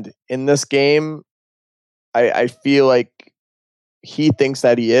 And in this game, I feel like he thinks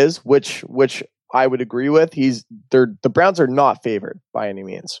that he is, which I would agree with. The Browns are not favored by any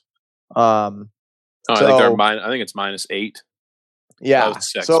means. I think it's -8. Yeah.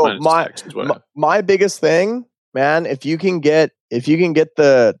 So my biggest thing, man, if you can get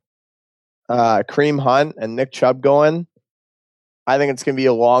the Kareem Hunt and Nick Chubb going, I think it's going to be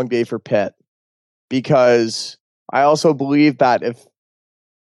a long day for Pitt, because I also believe that if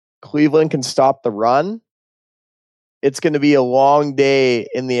Cleveland can stop the run, it's going to be a long day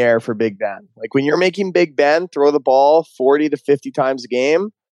in the air for Big Ben. Like when you're making Big Ben throw the ball 40 to 50 times a game,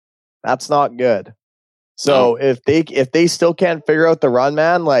 that's not good. So if they still can't figure out the run,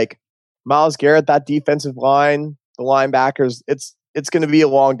 man, like Myles Garrett, that defensive line, the linebackers, it's going to be a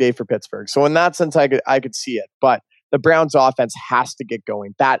long day for Pittsburgh. So in that sense, I could see it. But the Browns offense has to get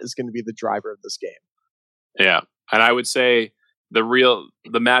going. That is going to be the driver of this game. Yeah. And I would say the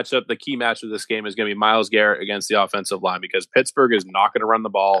key matchup of this game is going to be Myles Garrett against the offensive line, because Pittsburgh is not going to run the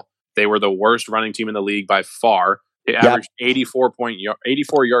ball. They were the worst running team in the league by far. They averaged 84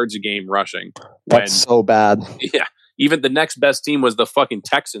 yards a game rushing. That's so bad. Yeah. Even the next best team was the fucking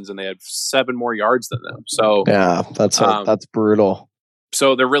Texans, and they had 7 more yards than them. So yeah, that's brutal.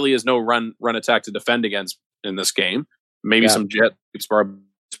 So there really is no run attack to defend against in this game. Maybe some jet but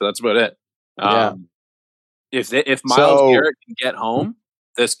that's about it. If Myles Garrett can get home,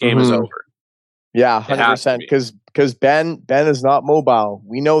 this game is over. Yeah, 100%. Because Ben is not mobile.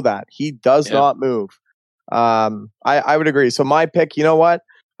 We know that. He does not move. I would agree. So my pick, you know what?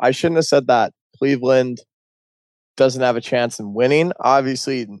 I shouldn't have said that. Cleveland doesn't have a chance in winning.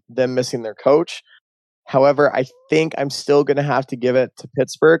 Obviously, them missing their coach. However, I think I'm still going to have to give it to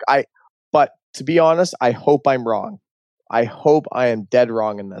Pittsburgh. But to be honest, I hope I'm wrong. I hope I am dead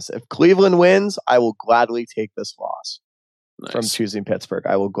wrong in this. If Cleveland wins, I will gladly take this loss from choosing Pittsburgh.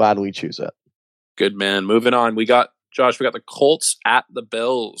 I will gladly choose it. Good, man. Moving on. We got the Colts at the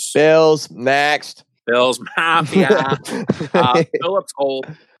Bills. Bills next. Bills Mafia. Philip's old.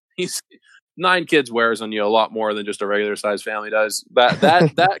 He's 9 kids wears on you a lot more than just a regular sized family does.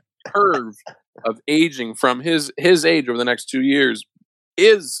 That curve of aging from his age over the next 2 years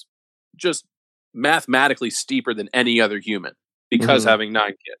is just mathematically steeper than any other human, because having 9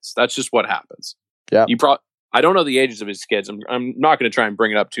 kids. That's just what happens. Yeah. I don't know the ages of his kids. I'm not going to try and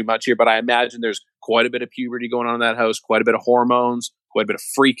bring it up too much here, but I imagine there's quite a bit of puberty going on in that house, quite a bit of hormones, quite a bit of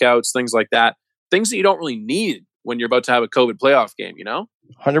freakouts, things like that. Things that you don't really need when you're about to have a COVID playoff game, you know?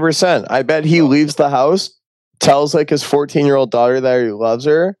 100%. I bet he leaves the house, tells like his 14-year-old daughter that he loves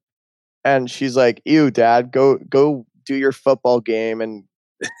her, and she's like, "Ew, Dad, go do your football game and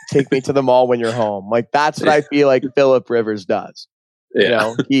take me to the mall when you're home." Like that's what I feel like Philip Rivers does.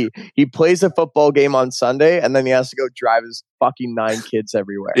 Yeah. You know, he plays a football game on Sunday, and then he has to go drive his fucking 9 kids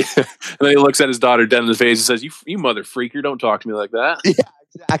everywhere. Yeah. And then he looks at his daughter dead in the face and says, "You mother freaker, don't talk to me like that." Yeah,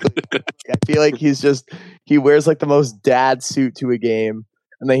 exactly. I feel like he wears like the most dad suit to a game,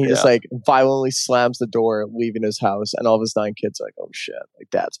 and then he just like violently slams the door, leaving his house, and all of his 9 kids are like, "Oh shit!" Like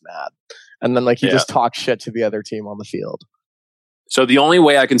Dad's mad, and then like he just talks shit to the other team on the field. So the only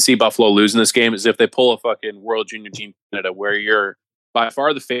way I can see Buffalo losing this game is if they pull a fucking World Junior Team Canada, where you're by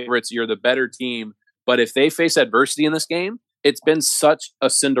far the favorites, you're the better team. But if they face adversity in this game, it's been such a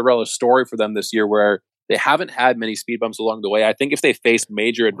Cinderella story for them this year, where they haven't had many speed bumps along the way. I think if they face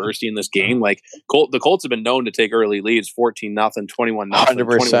major adversity in this game, like the Colts have been known to take early leads, 14-0, 21-0,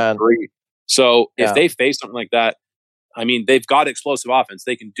 21-3. So if they face something like that, I mean, they've got explosive offense.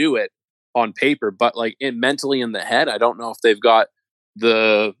 They can do it on paper, but like mentally in the head, I don't know if they've got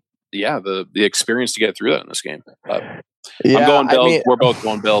the experience to get through that in this game. I'm going Bills. I mean, we're both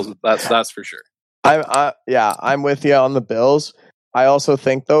going Bills. That's for sure. I'm with you on the Bills. I also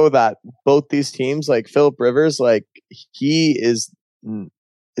think though that both these teams, like Philip Rivers, like he is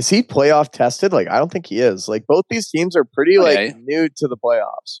he playoff tested? Like I don't think he is. Like both these teams are pretty new to the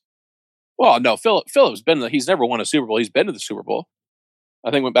playoffs. Well, no, Philip's been. He's never won a Super Bowl. He's been to the Super Bowl.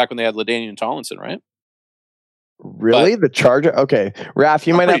 I think went back when they had LaDainian Tomlinson, right? Really, the Charger? Okay, Raph,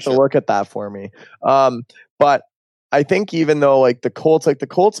 you might have to look at that for me. But I think even though like the Colts,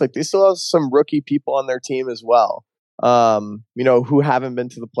 they still have some rookie people on their team as well. Who haven't been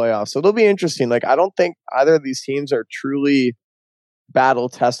to the playoffs. So it'll be interesting. Like, I don't think either of these teams are truly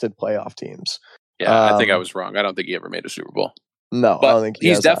battle-tested playoff teams. Yeah, I think I was wrong. I don't think he ever made a Super Bowl. No, but I don't think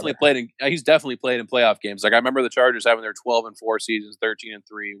he's definitely played in playoff games. Like I remember the Chargers having their 12-4 seasons,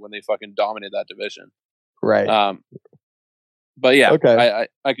 13-3 when they fucking dominated that division. Right. But yeah, okay.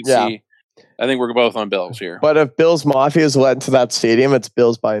 I can see. I think we're both on Bills here. But if Bills Mafia is led to that stadium, it's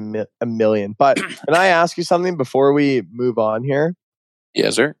Bills by a million. But can I ask you something before we move on here?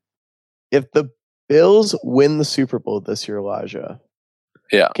 Yes, sir. If the Bills win the Super Bowl this year, Elijah,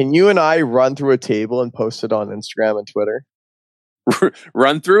 can you and I run through a table and post it on Instagram and Twitter?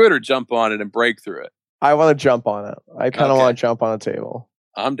 Run through it or jump on it and break through it? I want to jump on it. I kind of want to jump on a table.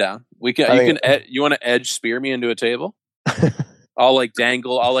 I'm down. We can. You want to edge spear me into a table? I'll like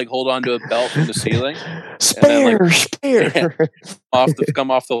dangle. I'll like hold on to a belt from the ceiling. Spear. Come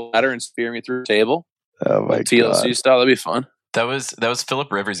off the ladder and spear me through the table. Oh my TLC God. style. That'd be fun. That was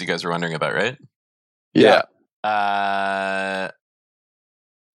Philip Rivers you guys were wondering about, right? Yeah. No,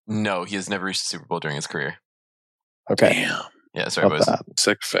 he has never reached a Super Bowl during his career. Okay. Damn. Yeah, sorry, Love boys. that.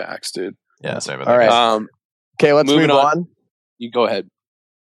 Sick facts, dude. Yeah, sorry about All that. right. guys. Okay, let's Moving move on. on. You go ahead.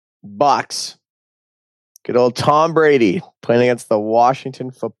 Bucks. Good old Tom Brady playing against the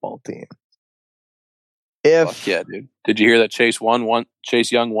Washington football team. Fuck yeah, dude. Did you hear that Chase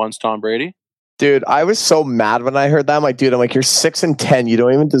Young wants Tom Brady? Dude, I was so mad when I heard that. I'm like, dude, you're 6-10. You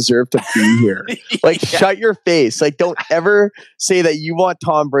don't even deserve to be here. Like, shut your face. Like, don't ever say that you want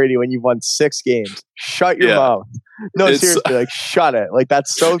Tom Brady when you've won 6 games. Shut your mouth. No, seriously, like, shut it. Like,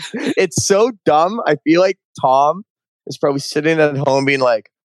 it's so dumb. I feel like Tom is probably sitting at home being like,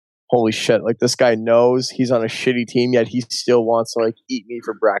 holy shit, like, this guy knows he's on a shitty team, yet he still wants to, like, eat me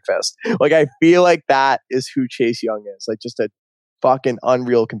for breakfast. Like, I feel like that is who Chase Young is. Like, just a fucking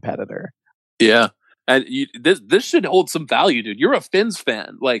unreal competitor. Yeah. And this should hold some value, dude. You're a Finns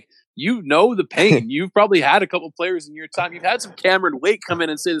fan. Like, you know the pain. You've probably had a couple players in your time. You've had some Cameron Wake come in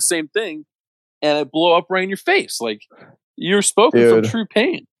and say the same thing, and it blow up right in your face. Like, you're spoken from true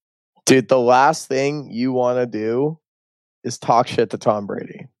pain. Dude, the last thing you want to do is talk shit to Tom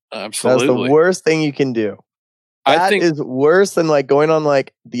Brady. Absolutely. That's the worst thing you can do. That is worse than, like, going on,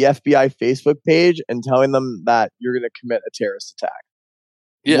 like, the FBI Facebook page and telling them that you're going to commit a terrorist attack.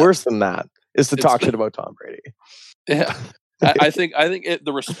 Yeah. Worse than that is to talk shit about Tom Brady. Yeah. I think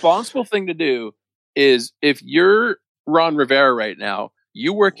the responsible thing to do is, if you're Ron Rivera right now,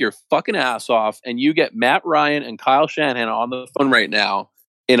 you work your fucking ass off and you get Matt Ryan and Kyle Shanahan on the phone right now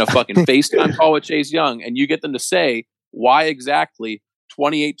in a fucking FaceTime call with Chase Young, and you get them to say why exactly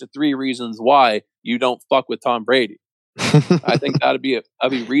 28-3 reasons why you don't fuck with Tom Brady. I think that'd be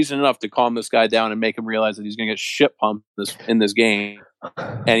reason enough to calm this guy down and make him realize that he's going to get shit pumped in this game,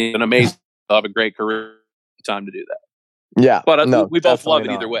 and he's an amazing. He'll have a great career time to do that. Yeah, but we both love it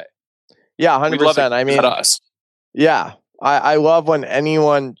either way. Yeah, 100%. I mean, us. Yeah, I love when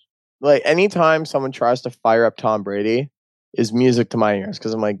anyone, like, anytime someone tries to fire up Tom Brady is music to my ears,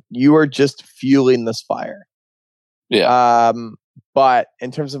 because I'm like, you are just fueling this fire. Yeah. But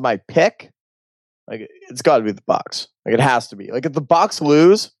in terms of my pick, like, it's got to be the Bucks. Like, it has to be. Like, if the Bucks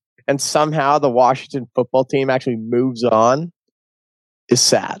lose and somehow the Washington football team actually moves on, is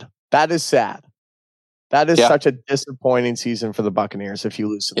sad. That is sad. That is such a disappointing season for the Buccaneers if you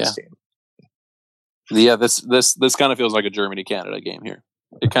lose to this team. Yeah, this kind of feels like a Germany-Canada game here.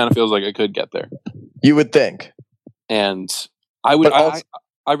 It kind of feels like it could get there. You would think. And I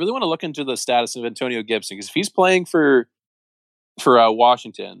really want to look into the status of Antonio Gibson, because if he's playing for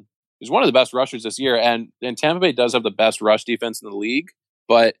Washington, he's one of the best rushers this year, and Tampa Bay does have the best rush defense in the league.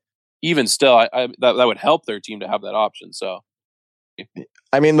 But even still, that would help their team to have that option. So,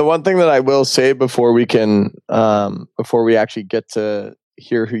 I mean, the one thing that I will say before we actually get to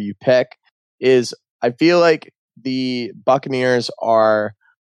hear who you pick is, I feel like the Buccaneers are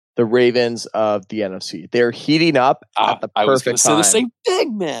the Ravens of the NFC. They're heating up at the perfect time. I was going to say the same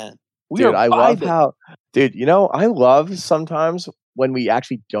thing, man. I love sometimes when we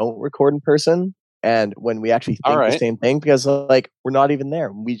actually don't record in person and when we actually think the same thing, because, like, we're not even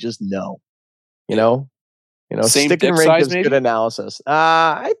there. We just know, you know, same stick and rink is good analysis.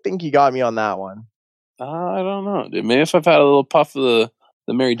 I think you got me on that one. I don't know, dude. Maybe if I've had a little puff of the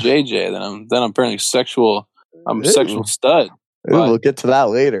Mary JJ, then I'm apparently sexual. I'm a sexual stud. We'll get to that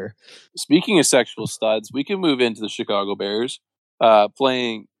later. Speaking of sexual studs, we can move into the Chicago Bears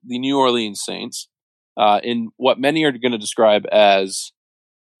playing the New Orleans Saints in what many are going to describe as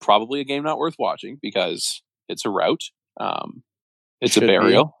probably a game not worth watching, because it's a rout. It's a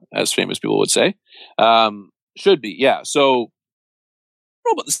burial, as famous people would say. Should be, yeah. So, I don't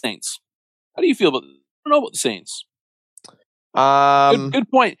know about the Saints. How do you feel about? I don't know about the Saints. Good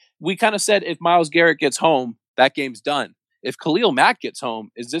point. We kind of said if Myles Garrett gets home, that game's done. If Khalil Mack gets home,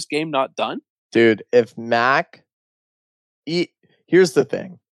 is this game not done? Dude, if Mack... Here's the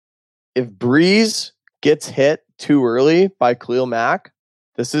thing. If Breeze gets hit too early by Khalil Mack,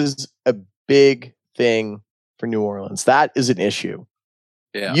 this is a big thing for New Orleans. That is an issue.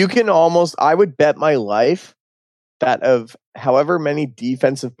 Yeah. You can almost... I would bet my life that of however many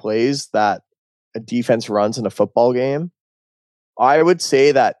defensive plays that a defense runs in a football game, I would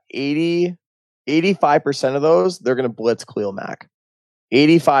say that 85% of those, they're going to blitz Khalil Mack.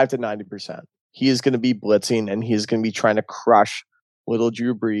 85 to 90%. He is going to be blitzing, and he's going to be trying to crush little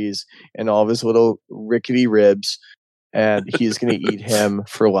Drew Brees and all of his little rickety ribs, and he's going to eat him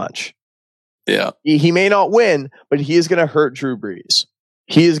for lunch. Yeah. He may not win, but he is going to hurt Drew Brees.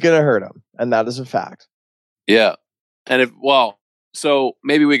 He is going to hurt him, and that is a fact. Yeah. And so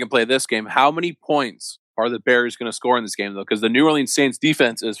maybe we can play this game. How many points are the Bears going to score in this game, though? Because the New Orleans Saints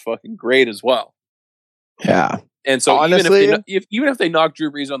defense is fucking great as well. Yeah. And so Honestly, even if they knock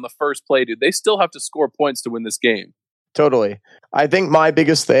Drew Brees on the first play, dude, they still have to score points to win this game. totally. I think my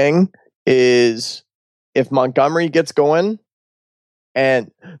biggest thing is if Montgomery gets going,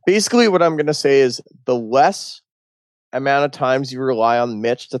 and basically what I'm going to say is the less amount of times you rely on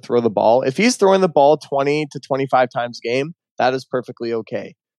Mitch to throw the ball, if he's throwing the ball 20 to 25 times a game, that is perfectly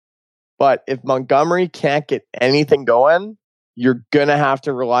okay. But if Montgomery can't get anything going, you're going to have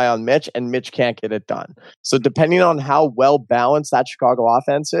to rely on Mitch, and Mitch can't get it done. So depending on how well balanced that Chicago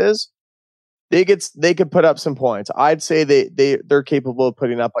offense is, they could put up some points. I'd say they're capable of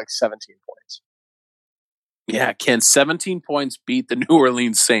putting up like 17 points. Yeah, can 17 points beat the New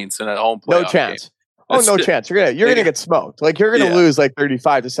Orleans Saints in a home playoff No chance. game? Oh, no chance. You're gonna get smoked. Like you're gonna lose like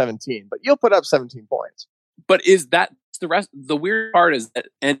 35-17, but you'll put up 17 points. But is that the rest? The weird part is that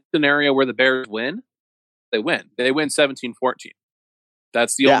in a scenario where the Bears win, they win. They win 17-14.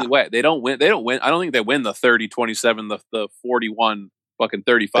 That's the only way. They don't win. They don't win. I don't think they win the 30-27, the 41 fucking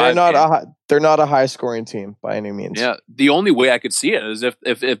 35. They're not a high scoring team by any means. Yeah. The only way I could see it is if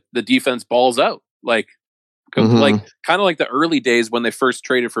the defense balls out. Like kind of like the early days when they first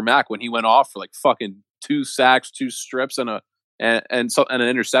traded for Mac, when he went off for like fucking 2 sacks, 2 strips, and an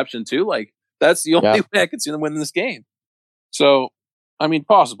interception too. Like that's the only way I could see them winning this game. So, I mean,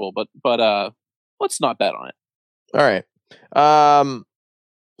 possible, but let's not bet on it. All right.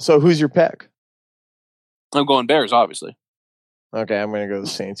 So who's your pick? I'm going Bears, obviously. Okay, I'm going to go the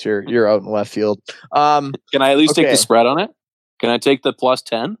Saints. You're out in left field. Can I at least take the spread on it? Can I take the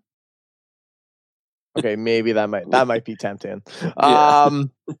 +10? Okay, maybe that might be tempting. Yeah.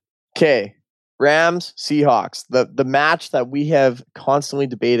 Okay, Rams, Seahawks, the match that we have constantly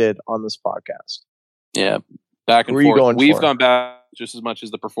debated on this podcast. Yeah, back and Who are you forth. going We've for? gone back just as much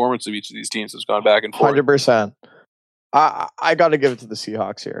as the performance of each of these teams has gone back and forth. 100%. I got to give it to the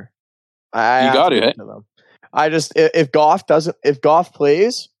Seahawks here. You got to, eh? them. I just if Goff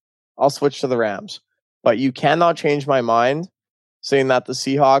plays, I'll switch to the Rams. But you cannot change my mind saying that the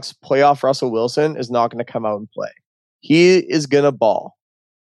Seahawks playoff Russell Wilson is not going to come out and play. He is going to ball.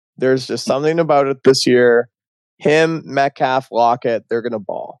 There's just something about it this year. Him, Metcalf, Lockett, they're going to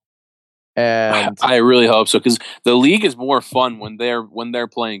ball. And I really hope so, because the league is more fun when they're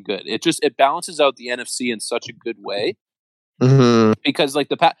playing good. It balances out the NFC in such a good way. Mm-hmm. Because like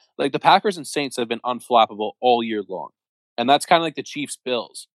the Packers and Saints have been unflappable all year long, and that's kind of like the Chiefs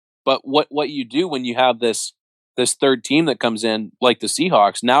Bills. But what you do when you have this third team that comes in like the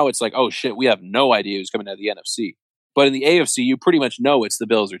Seahawks, now it's like, oh shit, we have no idea who's coming out of the NFC. But in the AFC, you pretty much know it's the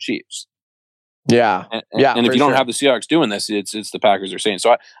Bills or Chiefs. Yeah, and if you don't have the Seahawks doing this, it's the Packers or Saints.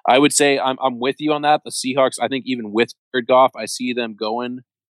 So I would say I'm with you on that. The Seahawks, I think even with Jared Goff, I see them going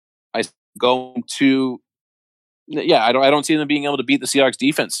to. Yeah, I don't see them being able to beat the Seahawks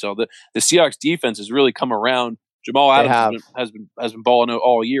defense. So the Seahawks defense has really come around. Jamal Adams has been balling out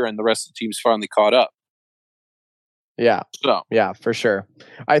all year, and the rest of the team's finally caught up. Yeah. So yeah, for sure.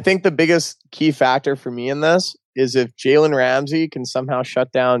 I think the biggest key factor for me in this is if Jalen Ramsey can somehow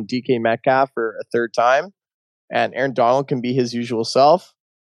shut down DK Metcalf for a third time, and Aaron Donald can be his usual self,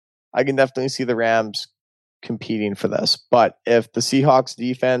 I can definitely see the Rams competing for this. But if the Seahawks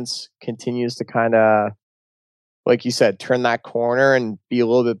defense continues to kind of, like you said, turn that corner and be a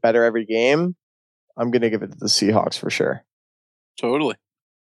little bit better every game, I'm going to give it to the Seahawks for sure. Totally.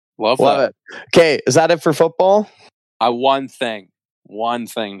 Love it. Okay, is that it for football? One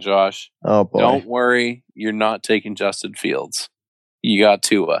thing, Josh. Oh boy. Don't worry, you're not taking Justin Fields. You got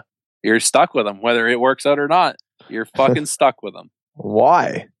Tua. You're stuck with him, whether it works out or not. You're fucking stuck with him.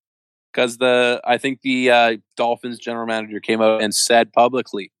 Why? Because I think the Dolphins general manager came out and said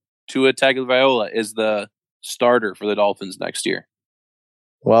publicly, Tua Tagovailoa is the starter for the Dolphins next year.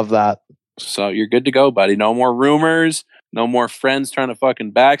 Love that. So you're good to go, buddy. No more rumors. No more friends trying to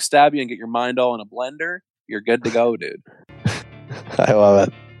fucking backstab you and get your mind all in a blender. You're good to go, dude. I love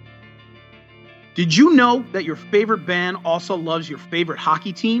it. Did you know that your favorite band also loves your favorite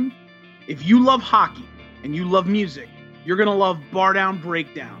hockey team? If you love hockey and you love music, you're going to love Bar Down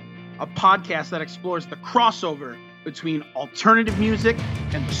Breakdown, a podcast that explores the crossover between alternative music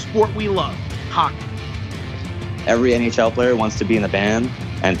and the sport we love, hockey. Every NHL player wants to be in a band,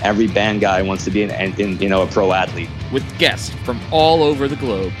 and every band guy wants to be a pro athlete. With guests from all over the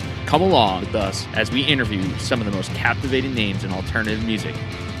globe, come along with us as we interview some of the most captivating names in alternative music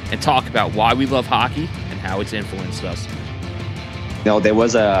and talk about why we love hockey and how it's influenced us. There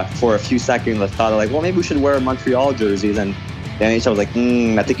was for a few seconds, a thought of like, well, maybe we should wear Montreal jerseys, and the NHL was like,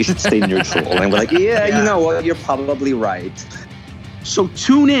 I think you should stay neutral. And we're like, yeah, you know what, you're probably right. So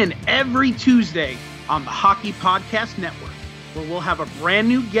tune in every Tuesday on the Hockey Podcast Network, where we'll have a brand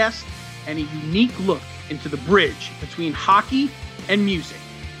new guest and a unique look into the bridge between hockey and music.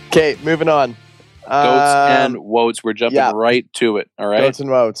 Okay, moving on. Goats and Woats. We're jumping right to it. All right. Goats and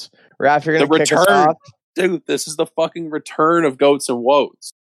Woats. Raph, you're going to kick us return. off? Dude, this is the fucking return of Goats and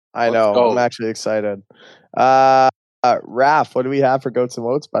Woats. I know. I'm actually excited. Raph, what do we have for Goats and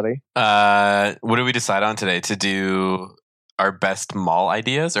Woats, buddy? What did we decide on today? To do our best mall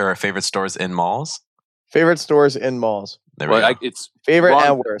ideas or our favorite stores in malls? Favorite stores in malls. There we go. It's favorite wrong.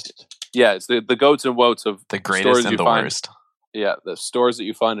 and worst. Yeah, it's the Goats and Woats of the greatest and the worst. Yeah, the stores that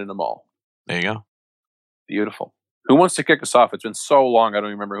you find in a mall. There you go. Beautiful. Who wants to kick us off? It's been so long, I don't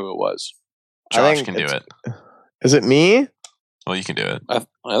even remember who it was. Josh can do it. Is it me? Well, you can do it.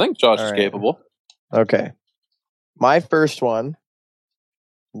 I think Josh is capable. Okay. My first one,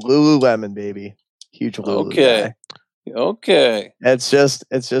 Lululemon, baby. Huge Lululemon guy. Okay. It's just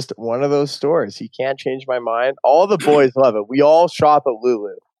one of those stores. You can't change my mind. All the boys love it. We all shop at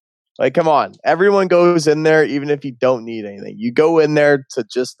Lulu. Like, come on. Everyone goes in there even if you don't need anything. You go in there to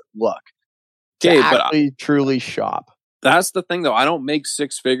just look. Okay, but actually truly shop. That's the thing, though. I don't make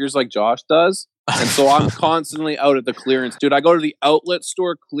six figures like Josh does. And so I'm constantly out at the clearance. Dude, I go to the outlet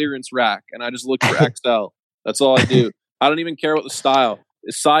store clearance rack and I just look for XL. That's all I do. I don't even care about the style.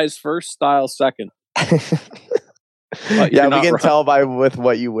 It's size first, style second. Yeah, we can tell with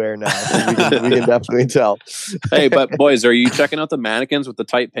what you wear now. We can definitely tell. Hey, but boys, are you checking out the mannequins with the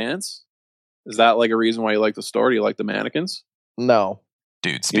tight pants? Is that like a reason why you like the store? Do you like the mannequins? No.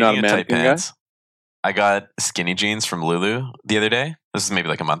 Dude, speaking of tight pants, I got skinny jeans from Lulu the other day. This is maybe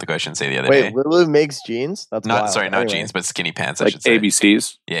like a month ago. I shouldn't say the other day. Wait, Lulu makes jeans? That's not wild. Sorry, not jeans, but skinny pants. Like I should say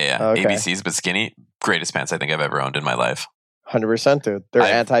ABCs. Yeah. Okay. ABCs, but skinny. Greatest pants I think I've ever owned in my life. 100%, dude. They're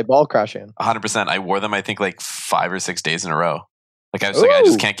anti-ball crushing. 100%. I wore them, I think, like 5 or 6 days in a row. Like I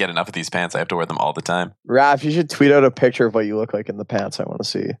just can't get enough of these pants. I have to wear them all the time. Raph, you should tweet out a picture of what you look like in the pants. I want to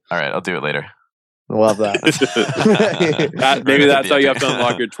see. All right, I'll do it later. Love that. Maybe that's how you have to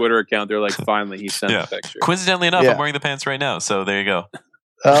unlock your Twitter account. They're like, finally, he sent a picture. Coincidentally enough, I'm wearing the pants right now. So there you go.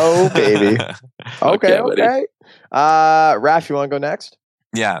 Oh, baby. Okay. Raph, you want to go next?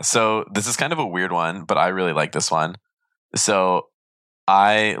 Yeah. So this is kind of a weird one, but I really like this one. So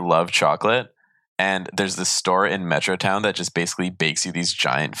I love chocolate. And there's this store in Metrotown that just basically bakes you these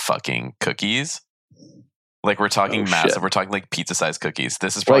giant fucking cookies. Like we're talking massive. Shit. We're talking like pizza-sized cookies.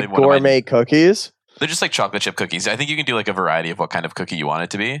 This is probably like one gourmet of cookies? They're just like chocolate chip cookies. I think you can do like a variety of what kind of cookie you want it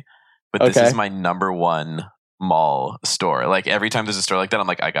to be. But this is my number one mall store. Like every time there's a store like that, I'm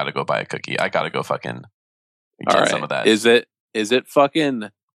like, I gotta go buy a cookie. I gotta go fucking get some of that. Is it fucking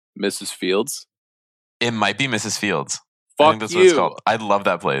Mrs. Fields? It might be Mrs. Fields. Fuck I think that's what it's called. I love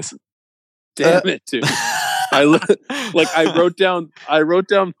that place. Damn it, dude. I wrote down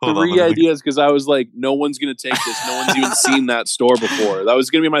 3 ideas because I was like, no one's gonna take this. No one's even seen that store before. That was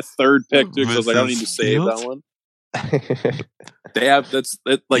gonna be my third pick too, because I was like, I don't need to save that one. They have that's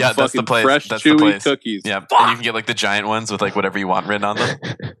fucking fresh chewy cookies. Yeah, and you can get like the giant ones with like whatever you want written on them.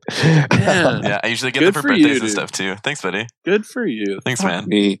 Yeah, I usually get them for birthdays and stuff too. Thanks, buddy. Good for you. Thanks, man.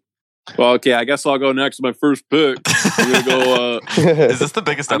 Me. Well, okay, I guess I'll go next to my first pick. I'm gonna go. Is this the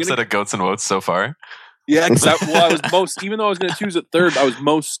biggest upset of Goats and Woats so far? Yeah, because I was most. Even though I was going to choose it third, I was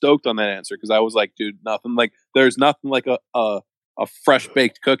most stoked on that answer because I was like, dude, there's nothing like a fresh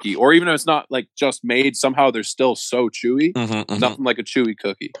baked cookie, or even if it's not like just made, somehow they're still so chewy. Nothing like a chewy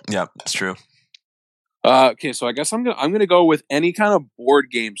cookie. Yeah, it's true. Okay, so I guess I'm gonna go with any kind of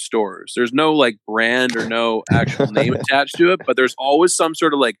board game stores. There's no like brand or no actual name attached to it, but there's always some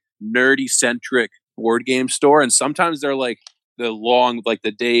sort of like nerdy centric board game store, and sometimes they're like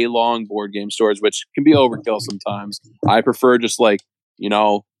the day long board game stores, which can be overkill sometimes. I prefer just like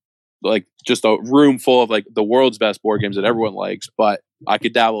just a room full of like the world's best board games that everyone likes, but I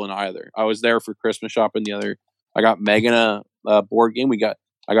could dabble in either. I was there for Christmas shopping I got Megan a board game.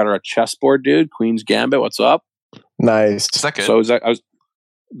 I got her a chessboard, dude. Queen's Gambit. What's up? Nice. Is that good? So I was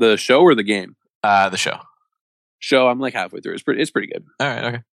the show or the game? The show. Show. I'm like halfway through. It's pretty good. All right.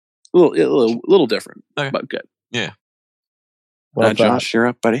 Okay. A little different, but good. Yeah. Well, Josh, you're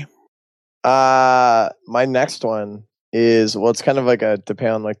up, buddy. My next one is it's kind of like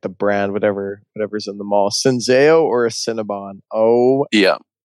depending on like the brand, whatever's in the mall. Senseo or a Cinnabon. Oh yeah,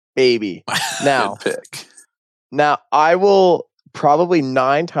 baby. Now, pick. Now I will probably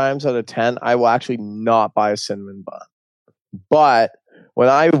 9 times out of 10 I will actually not buy a cinnamon bun. But when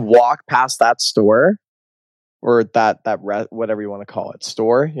I walk past that store or that whatever you want to call it,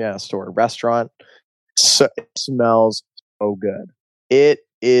 store, restaurant, so it smells so good. It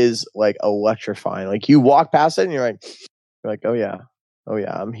is like electrifying. Like you walk past it and you're like, oh yeah,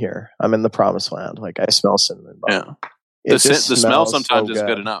 I'm here. I'm in the promised land. Like I smell cinnamon bun. Yeah, the smell sometimes is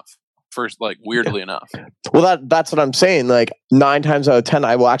good enough. first, like weirdly enough. Well, that's what I'm saying. Like 9 times out of 10,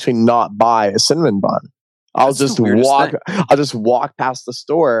 I will actually not buy a cinnamon bun. I'll just walk past the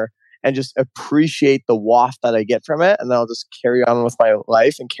store and just appreciate the waft that I get from it, and then I'll just carry on with my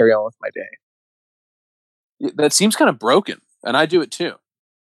life and carry on with my day. That seems kind of broken, and I do it too.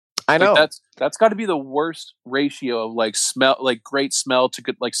 I know that's got to be the worst ratio of like smell, like great smell to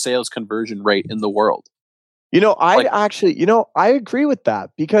good like sales conversion rate in the world. I agree with that,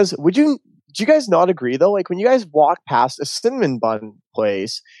 because do you guys not agree though? Like when you guys walk past a cinnamon bun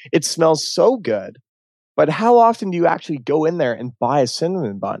place, it smells so good. But how often do you actually go in there and buy a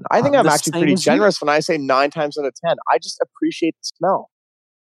cinnamon bun? I think I'm actually pretty generous when I say 9 times out of 10. I just appreciate the smell.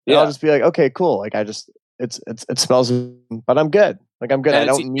 Yeah. I'll just be like, okay, cool. Like it smells, but I'm good. Like I'm good. And I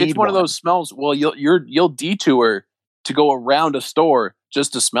don't need. It's one of those smells. Well, you'll detour to go around a store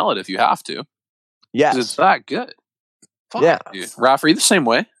just to smell it if you have to. Yes, it's that good. Fuck, yeah, dude. Raph, are you the same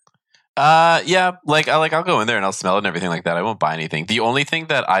way? Yeah, I'll go in there and I'll smell it and everything like that. I won't buy anything. The only thing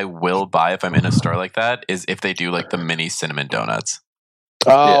that I will buy if I'm in a store like that is if they do like the mini cinnamon donuts.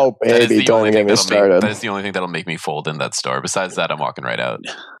 Oh, yeah. Baby, don't get me started. That is the only thing that'll make me fold in that store. Besides that, I'm walking right out.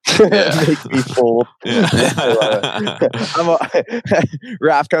 Make me fold. Yeah.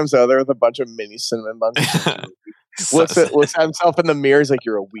 Raph comes out there with a bunch of mini cinnamon buns. Looks at himself in the mirror. He's like,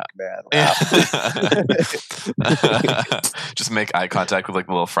 "You're a weak man." Just make eye contact with like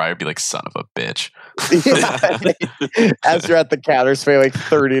the little fryer. Be like, "Son of a bitch." As you're at the counter, pay like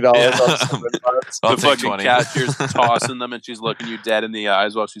 $30 on cinnamon buns. The fucking 20. Cashier's tossing them, and she's looking you dead in the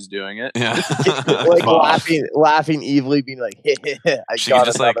eyes while she's doing it. Yeah, like laughing evilly, being like, "I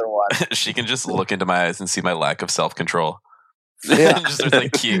got another one." She can just look into my eyes and see my lack of self control. Yeah. Just starts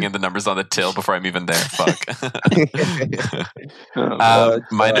like keying in the numbers on the till before I'm even there. Fuck.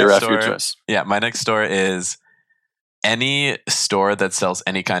 My next store is any store that sells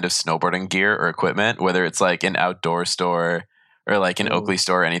any kind of snowboarding gear or equipment, whether it's like an outdoor store or like an Oakley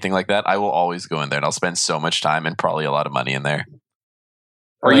store or anything like that. I will always go in there and I'll spend so much time and probably a lot of money in there.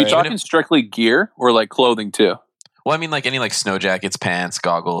 Are you talking strictly gear or like clothing too? Well, I mean like any like snow jackets, pants,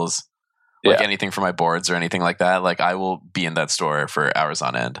 goggles. Like anything for my boards or anything like that. Like I will be in that store for hours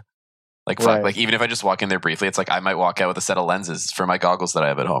on end. Like fuck, like even if I just walk in there briefly, it's like I might walk out with a set of lenses for my goggles that I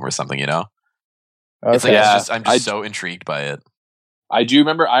have at home or something, you know? Okay. It's like I'm just so intrigued by it. I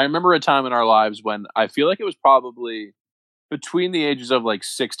remember a time in our lives when I feel like it was probably between the ages of like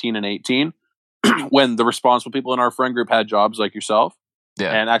 16 and 18 when the responsible people in our friend group had jobs like yourself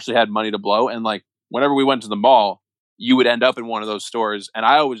and actually had money to blow. And like whenever we went to the mall, you would end up in one of those stores. And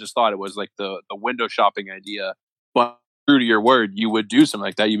I always just thought it was like the window shopping idea. But true to your word, you would do something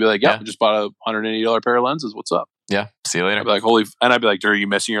like that. You'd be like, I just bought a $180 pair of lenses. What's up? Yeah. See you later. I'd be like, I'd be like, are you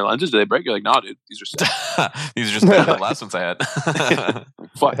missing your lenses? Did they break? You're like, nah, dude. These are sick. These are just better than the last ones I had.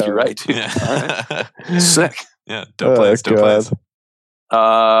 Fuck, you're right, dude. Yeah. All right. Sick. Yeah. Don't play.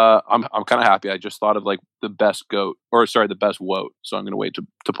 I'm kind of happy. I just thought of like the best woat. So I'm going to wait to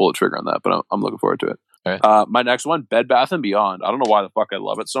pull the trigger on that, but I'm looking forward to it. Right. My next one, Bed Bath & Beyond. I don't know why the fuck I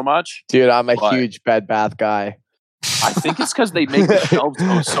love it so much. Dude, I'm a huge Bed Bath guy. I think it's because they make the shelves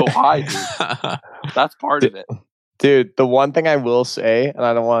go so high, dude. That's part of it. Dude, the one thing I will say, and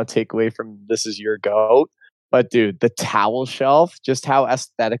I don't want to take away from this is your goat, but dude, the towel shelf, just how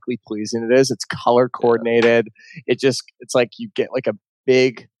aesthetically pleasing it is. It's color coordinated. Yeah. It's like you get like a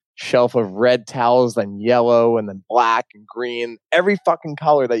big shelf of red towels, then yellow, and then black and green. Every fucking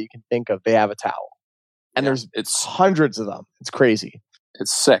color that you can think of, they have a towel. And it's hundreds of them. It's crazy.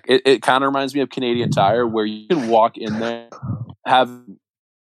 It's sick. It kind of reminds me of Canadian Tire, where you can walk in there, have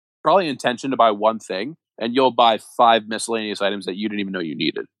probably intention to buy one thing, and you'll buy 5 miscellaneous items that you didn't even know you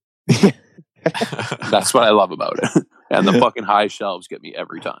needed. That's what I love about it. And the fucking high shelves get me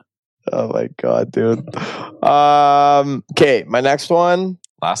every time. Oh my god, dude. Okay, my next one.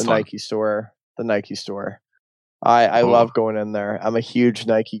 Nike store. The Nike store. I love going in there. I'm a huge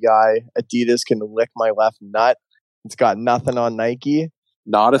Nike guy. Adidas can lick my left nut. It's got nothing on Nike.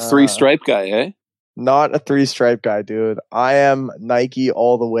 Not a 3-stripe guy, eh? Not a 3-stripe guy, dude. I am Nike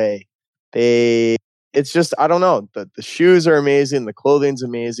all the way. It's just, I don't know. The shoes are amazing. The clothing's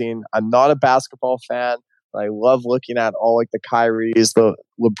amazing. I'm not a basketball fan, but I love looking at all like the Kyries, the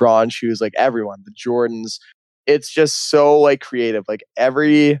LeBron shoes, like everyone, the Jordans. It's just so like creative. Like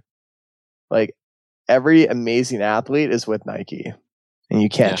every amazing athlete is with Nike, and you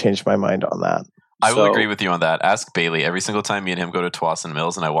can't change my mind on that. I will agree with you on that. Ask Bailey. Every single time me and him go to Tsawwassen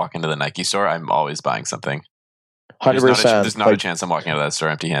Mills and I walk into the Nike store, I'm always buying something. 100%. There's not a chance I'm walking out of that store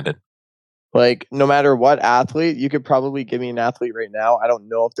empty-handed. Like, no matter what athlete, you could probably give me an athlete right now. I don't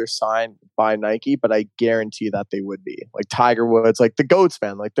know if they're signed by Nike, but I guarantee that they would be. Like Tiger Woods, like the GOATs,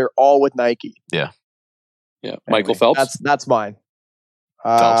 man. Like they're all with Nike. Yeah. Anyway, Michael Phelps. That's mine.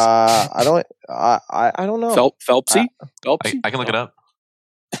 Phelps. I don't know. Phelpsy. I can look it up.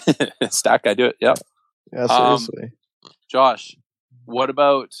 Stack guy, do it. Yep. Yeah, seriously. Josh, what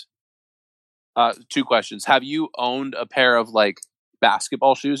about 2 questions? Have you owned a pair of like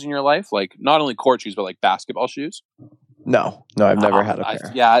basketball shoes in your life? Like not only court shoes, but like basketball shoes? No, I've never had a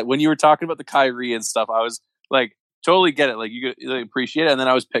pair. Yeah, when you were talking about the Kyrie and stuff, I was like, totally get it. Like you like, appreciate it. And then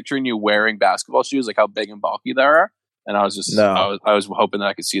I was picturing you wearing basketball shoes, like how big and bulky they are. And I was just, I was hoping that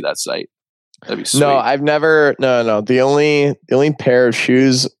I could see that sight. That'd be sweet. No, I've never. No. The only pair of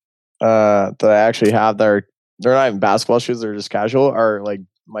shoes that I actually have they're not even basketball shoes. They're just casual. Are like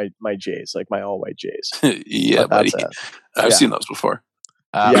my J's, like my all white J's. Yeah, buddy. I've seen those before.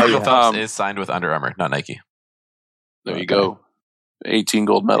 Michael Phelps is signed with Under Armour, not Nike. There you go. 18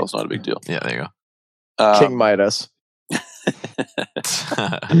 gold medals, not a big deal. Yeah, there you go. King Midas.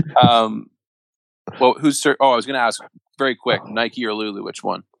 Well, who's? I was going to ask very quick. Nike or Lulu? Which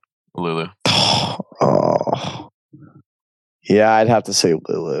one? Lulu. Oh, yeah, I'd have to say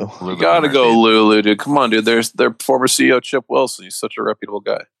Lulu. You gotta go Lulu, dude. Come on, dude. There's their former CEO Chip Wilson. He's such a reputable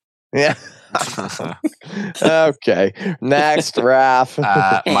guy. Yeah. Okay. Next, Raph.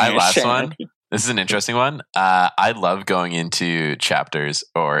 My last one. This is an interesting one. I love going into Chapters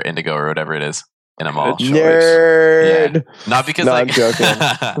or Indigo or whatever it is in a mall. Nerd. Yeah. Not because No, like I'm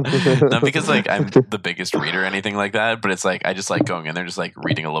joking. not because like I'm the biggest reader or anything like that, but it's like I just like going in there, just like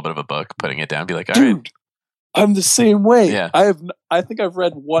reading a little bit of a book, putting it down, be like, all right. I'm the same way. Yeah. I think I've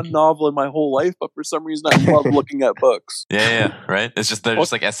read one novel in my whole life, but for some reason I love looking at books. Yeah, right. It's just they're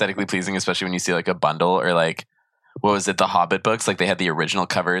just like aesthetically pleasing, especially when you see like a bundle or like what was it, the Hobbit books? Like they had the original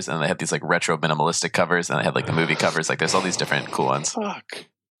covers and they had these like retro minimalistic covers and they had like the movie covers. Like there's all these different cool ones. Fuck.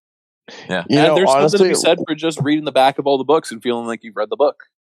 Yeah. And there's something to be said for just reading the back of all the books and feeling like you've read the book.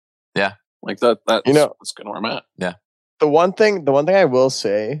 Yeah. Like that's that's kind of where I'm at. Yeah. The one thing I will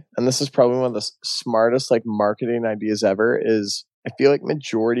say, and this is probably one of the smartest like marketing ideas ever, is I feel like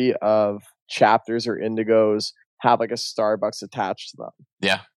majority of Chapters or Indigos have like a Starbucks attached to them.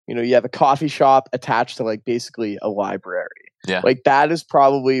 Yeah. You know, you have a coffee shop attached to like basically a library. Yeah. Like that is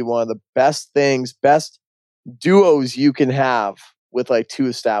probably one of the best duos you can have with like 2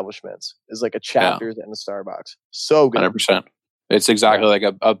 establishments is like a Chapters and a Starbucks. So good. 100%. It's exactly like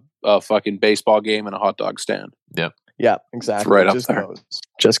a fucking baseball game and a hot dog stand. Yep. Yeah, exactly. It's right up just there.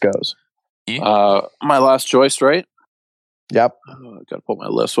 Just goes. My last choice, right? Yep. I gotta pull my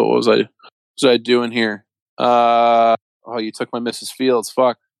list. What was I doing here? You took my Mrs. Fields.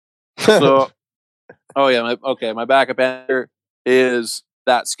 Fuck. So, my backup answer is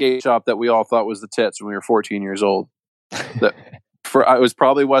that skate shop that we all thought was the tits when we were 14 years old. It was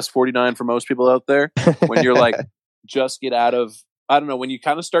probably West 49 for most people out there. When you're like, just get out of, I don't know, when you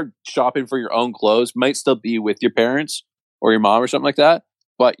kind of start shopping for your own clothes, might still be with your parents or your mom or something like that,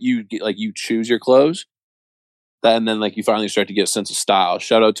 but you get like you choose your clothes, and then like you finally start to get a sense of style.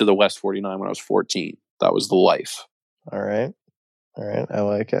 Shout out to the West 49 when I was 14. That was the life. All right, I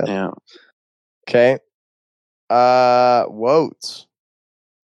like it. Yeah. Okay. Woats.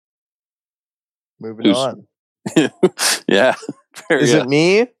 Moving on. Yeah. Is it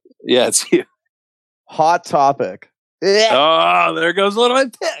me? Yeah, it's you. Hot Topic. Oh, there goes one of my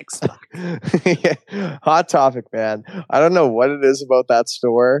picks. Hot Topic, man. I don't know what it is about that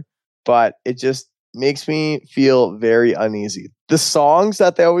store, but it just makes me feel very uneasy. The songs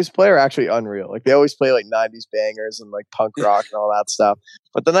that they always play are actually unreal. Like they always play like 90s bangers and like punk rock and all that stuff.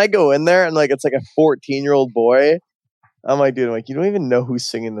 But then I go in there and like it's like a 14-year-old boy. I'm like, dude, you don't even know who's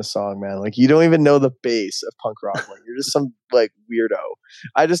singing the song, man. Like you don't even know the bass of punk rock. Like you're just some like weirdo.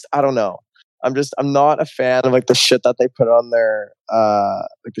 I don't know. I'm not a fan of like the shit that they put on their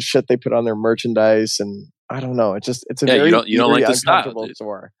merchandise, and I don't know. It's a very you don't like the style,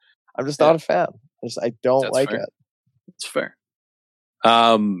 store. I'm just not a fan. I don't That's like fair. it. It's fair.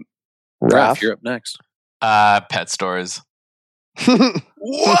 Raph, Raph, you're up next. Pet stores.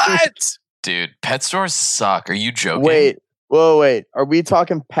 What? Dude, pet stores suck. Are you joking? Wait. Are we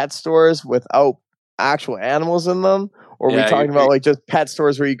talking pet stores without actual animals in them, or are we talking about like just pet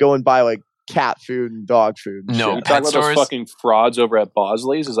stores where you go and buy like cat food and dog food? And No, You're pet talking about stores. those fucking frauds over at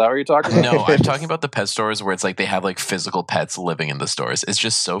Bosley's? Is that what you're talking about? No, I'm talking about the pet stores where it's like they have like physical pets living in the stores. It's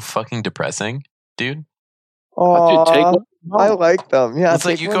just so fucking depressing, dude. Oh, Dude, take one I home. like them. Yeah, It's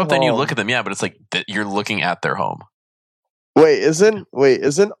like take you one go up there and you home. look at them, yeah, but it's like you're looking at their home. Isn't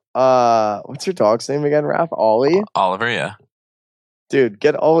what's your dog's name again, Raph? Ollie? Oliver, yeah. Dude,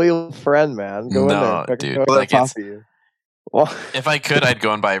 get Oli friend, man. Go in there. No, Pick dude, a like, top it's- of you. Well, If I could, I'd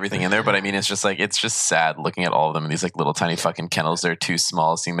go and buy everything in there. But I mean, it's just sad looking at all of them in these like little tiny fucking kennels. They're too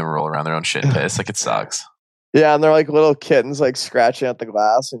small, seeing them roll around their own shit piss. Like, it sucks. yeah, and they're like little kittens, like scratching at the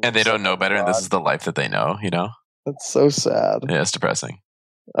glass, And they don't know better, and this is the life that they know. You know? That's so sad. Yeah, it's depressing.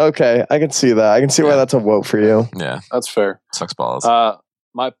 Okay, I can see that. I can see why Yeah. that's a vote for you. Yeah, That's fair. sucks balls.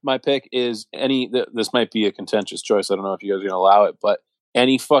 My pick is this might be a contentious choice. I don't know if you guys are going to allow it, but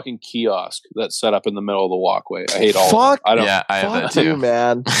any fucking kiosk that's set up in the middle of the walkway. I hate all Fuck. of them. I don't. Yeah, I have that Fuck too. you,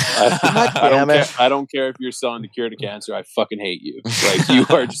 man. I don't damn it. care. I don't care if you're selling the cure to cancer. I fucking hate you. Like, you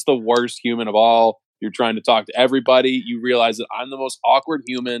are just the worst human of all. You're trying to talk to everybody. You realize that I'm the most awkward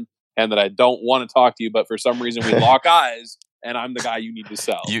human and that I don't want to talk to you, but for some reason we lock eyes and I'm the guy you need to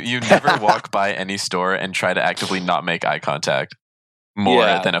sell. You never walk by any store and try to actively not make eye contact more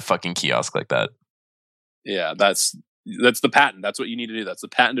Yeah. than a fucking kiosk like that. Yeah, that's the patent. That's what you need to do. That's the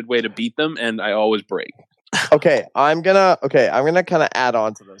patented way to beat them, and I always break. Okay, I'm gonna kind of add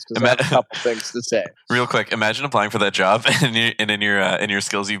on to this because I have a Ima- couple things to say. Real quick, imagine applying for that job and in your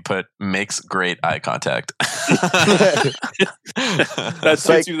skills you put makes great eye contact. That It's puts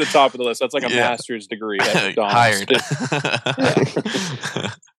like- you to the top of the list. That's like a Yeah. master's degree at McDonald's. Hired.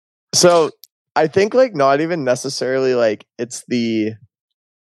 So I think like not even necessarily like it's the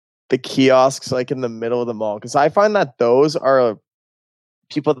kiosks like in the middle of the mall because I find that those are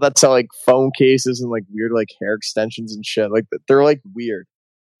people that sell like phone cases and like weird like hair extensions and shit. Like they're like weird.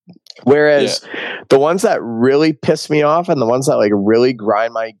 Whereas the ones that really piss me off and the ones that like really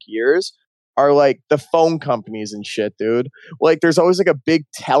grind my gears are like the phone companies and shit, dude. Like there's always like a big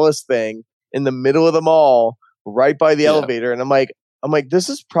TELUS thing in the middle of the mall right by the Yeah. elevator. And I'm like, this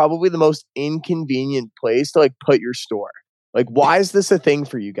is probably the most inconvenient place to like put your store. Like, why is this a thing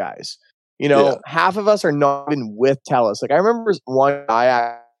for you guys? You know, Yeah. half of us are not even with TELUS. Like I remember one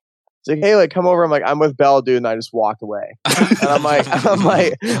guy was like, hey, like come over. I'm like, I'm with Bell, dude, and I just walked away. And I'm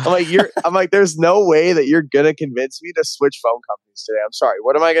like, there's no way that you're gonna convince me to switch phone companies today. I'm sorry.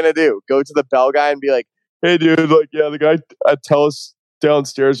 What am I gonna do? Go to the Bell guy and be like, hey, dude, like, yeah, the guy at TELUS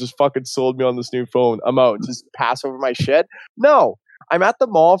downstairs just fucking sold me on this new phone. I'm out. Just pass over my shit. No, I'm at the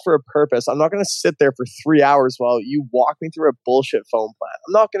mall for a purpose. I'm not gonna sit there for 3 hours while you walk me through a bullshit phone plan.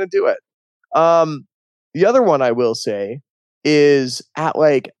 I'm not gonna do it. The other one I will say is at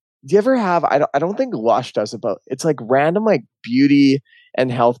like, do you ever have? I don't think Lush does it, but it's like random like beauty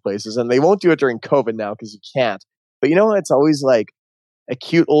and health places, and they won't do it during COVID now because you can't. But you know, it's always like a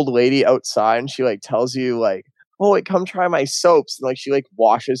cute old lady outside, and she like tells you like, "Oh, like come try my soaps," and like she like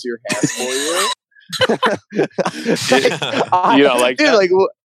washes your hands for you. You don't like dude, that? like.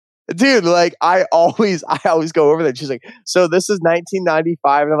 Dude, like I always go over there. She's like, so this is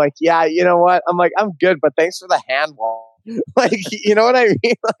 1995, and I'm like, yeah, you know what? I'm like, I'm good, but thanks for the hand wall. Like, you know what I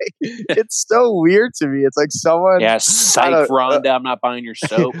mean? Like, it's so weird to me. It's like someone, Yeah, I psych, don't- Rhonda. I'm not buying your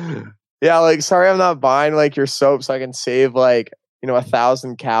soap. yeah, like sorry, I'm not buying like your soap so I can save like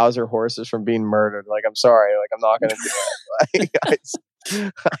 1,000 cows or horses from being murdered. Like, I'm sorry, like I'm not gonna do it.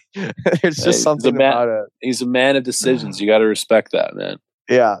 Like, there's just Hey, he's something a man. about it. He's a man of decisions. You got to respect that, man.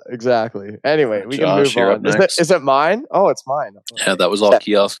 Yeah, exactly. Anyway, we Josh, can you're move up on. next. Is it mine? Oh, it's mine. Yeah, that was all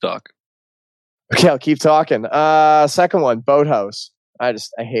kiosk talk. Okay, I'll keep talking. Second one, Boathouse. I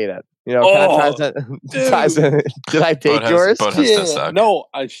hate it. You know, kind of ties in. Did I take yours? Boathouse does suck. No,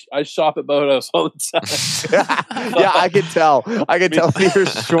 I shop at Boathouse all the time. Yeah, I could tell. I could tell your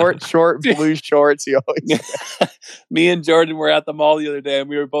short blue shorts. You always. Me and Jordan were at the mall the other day, and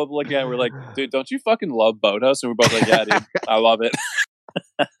we were both looking at it. We're like, dude, don't you fucking love Boathouse? And we're both like, yeah, dude, I love it.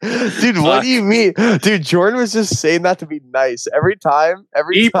 Dude, what do you mean? Dude, Jordan was just saying that to be nice. Every time.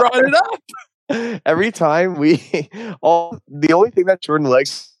 He brought it up. Every time the only thing that Jordan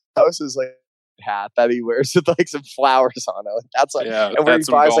likes house is like a hat that he wears with like some flowers on it. Like, that's like, Yeah, and where he that's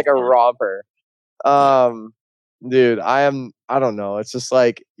some buys golf like a carts. romper. Dude, I don't know. It's just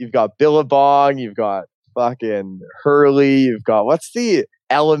like you've got Billabong, you've got fucking Hurley, you've got what's the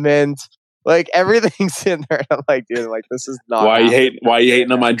Element. Like everything's in there. I'm like, dude, like this is not. Why you happening.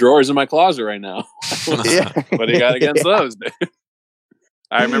 hating on my drawers in my closet right now? Yeah. What do you got against those, dude?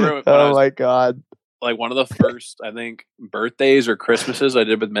 I remember when I Oh was my god. like one of the first, I think, birthdays or Christmases I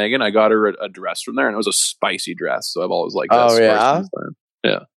did with Megan. I got her a dress from there, and it was a spicy dress. So I've always liked that. Oh, yeah?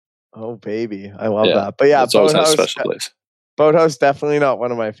 Yeah, Oh baby, I love Yeah. that. But yeah, it's always had a Boathouse, special place. Boathouse definitely not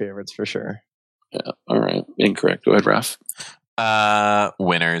one of my favorites for sure. Yeah. All right. Incorrect. Go ahead, Raf.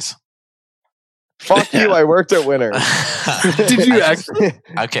 Winners. Fuck you! I worked at Winter. Did you actually?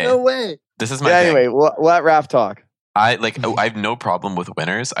 Okay, way. this is my Yeah. thing. Anyway, let Raph talk. I have no problem with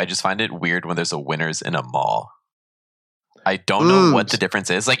winners. I just find it weird when there's a winners in a mall. I don't know what the difference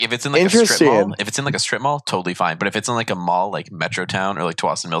is. Like if it's in like a strip mall, if it's in like a strip mall, totally fine. But if it's in like a mall like Metrotown or like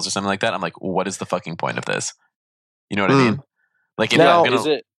Tsawwassen Mills or something like that, I'm like, what is the fucking point of this? You know what I mean? Like if Now, I'm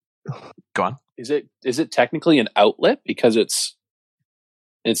gonna go on. Is it technically an outlet because it's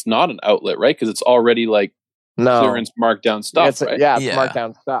not an outlet, right? Because it's already like clearance markdown stuff, right? Yeah, it's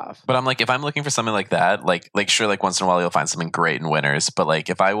markdown stuff. But I'm like, if I'm looking for something like that, like sure, like once in a while you'll find something great in Winners. But like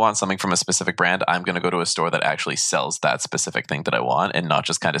if I want something from a specific brand, I'm going to go to a store that actually sells that specific thing that I want, and not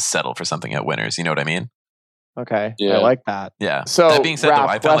just kind of settle for something at Winners. You know what I mean? Okay, I like that. Yeah. So that being said, Raph, though,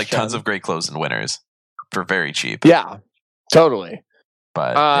 I found like tons of great clothes in Winners for very cheap. Yeah, totally.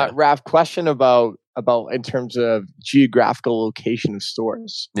 But Raph, question about in terms of geographical location of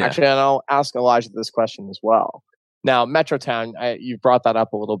stores. Yeah. Actually, and I'll ask Elijah this question as well. Now, Metrotown, you brought that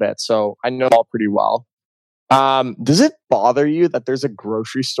up a little bit, so I know it all pretty well. Does it bother you that there's a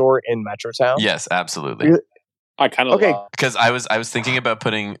grocery store in Metrotown? Yes, absolutely. I kind of because I was thinking about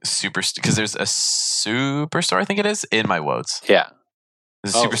putting because there's a superstore, I think it is, in my Wodes. Yeah.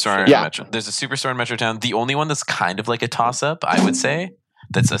 There's a superstore in Metro. There's a superstore in Metrotown. The only one that's kind of like a toss up, I would say,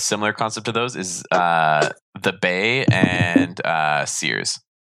 that's a similar concept to those is the Bay and Sears.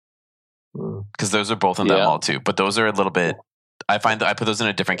 Because those are both in that mall too, but those are a little bit. I find that I put those in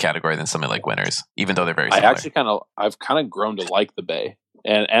a different category than something like Winners, even though they're very similar. I've kind of grown to like the Bay,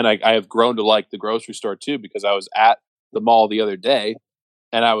 and I have grown to like the grocery store too, because I was at the mall the other day,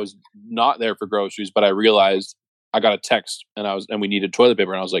 and I was not there for groceries, but I realized I got a text, and we needed toilet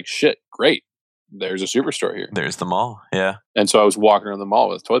paper, and I was like, shit, great, there's a superstore here. There's the mall, yeah. And so I was walking around the mall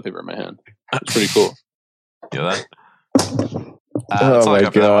with toilet paper in my hand. It's pretty cool. Feel that? Oh my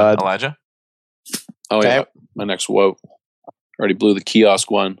god, Elijah. Oh yeah, my next woe. Already blew the kiosk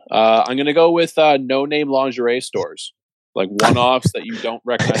one. I'm gonna go with no-name lingerie stores, like one-offs that you don't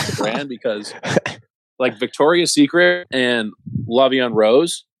recognize the brand, because like Victoria's Secret and La Vie en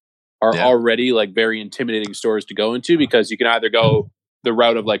Rose are already like very intimidating stores to go into, because you can either go the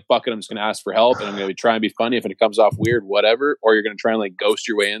route of like, fuck it, I'm just gonna ask for help and I'm gonna try and be funny. If it comes off weird, whatever, or you're gonna try and like ghost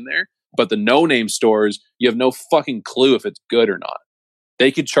your way in there. But the no-name stores, you have no fucking clue if it's good or not.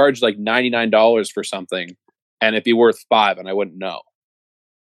 They could charge like $99 for something, and it'd be worth $5, and I wouldn't know,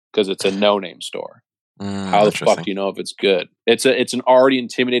 because it's a no-name store. How the fuck do you know if it's good? It's an already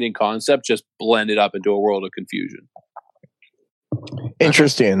intimidating concept, just blended up into a world of confusion.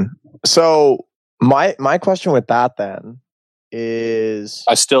 Interesting. So my question with that then is,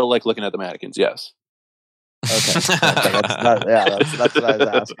 I still like looking at the mannequins. Yes. Okay. That's what I was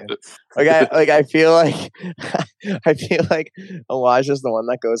asking. I feel like Elijah's the one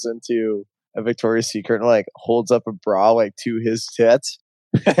that goes into a Victoria's Secret and like holds up a bra like to his tits.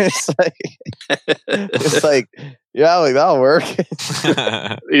 it's like yeah, like that'll work.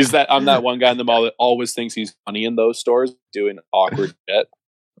 I'm that one guy in the mall that always thinks he's funny in those stores doing awkward shit.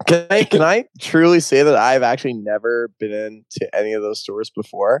 Can I truly say that I've actually never been into any of those stores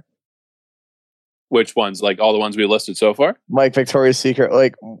before? Which ones? Like all the ones we listed so far? Like Victoria's Secret.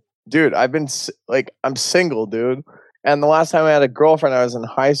 Like, dude, I'm single, dude. And the last time I had a girlfriend, I was in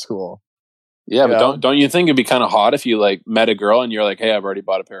high school. Yeah, but don't you think it'd be kind of hot if you like met a girl and you're like, hey, I've already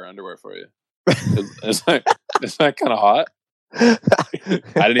bought a pair of underwear for you? Is that kind of hot? I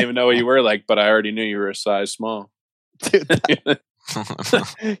didn't even know what you were like, but I already knew you were a size small. Dude,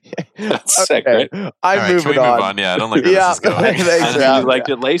 that's sick, right? I'm moving on. Yeah, I don't like where this is going. You liked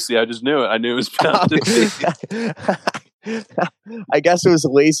it, Lacey. I just knew it. I knew it was bound to be. I guess it was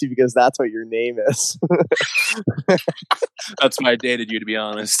Lacey because that's what your name is. That's why I dated you, to be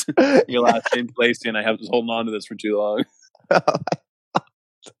honest. Your last name's Lacey, and I have holding on to this for too long. All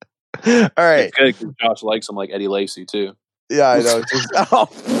right. It's good because Josh likes him like Eddie Lacy too. Yeah, I know.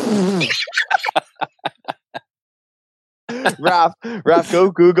 Raph,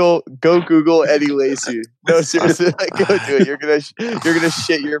 go Google Eddie Lacy. No, seriously, go do it. You're gonna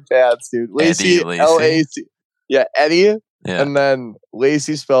shit your pants, dude. Lacy, L-A-C. Yeah, Eddie, and then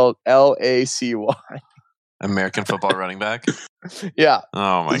Lacy spelled L-A-C-Y. American football running back. Yeah.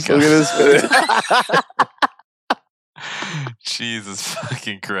 Oh my god. Look at this. Jesus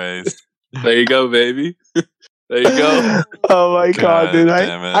fucking Christ. There you go, baby. There you go. Oh my god, dude.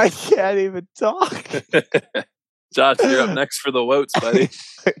 I can't even talk. Josh, you're up next for the Woats, buddy.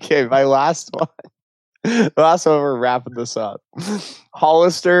 Okay, my last one. The last one, we're wrapping this up.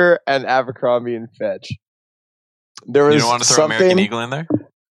 Hollister and Abercrombie and Fitch. There was you don't want to throw American Eagle in there?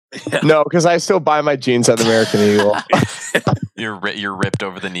 No, because I still buy my jeans at American Eagle. You're ripped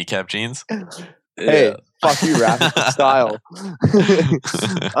over the kneecap jeans? Hey, fuck you, Raph. Style.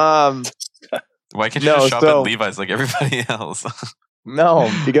 Why can't you just shop at Levi's like everybody else? No,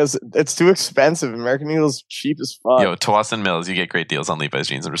 because it's too expensive. American Eagle's cheap as fuck. Yo, Tawasin Mills, you get great deals on Levi's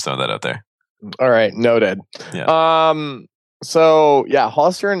jeans. I'm just throwing that out there. All right, noted. Yeah. So yeah,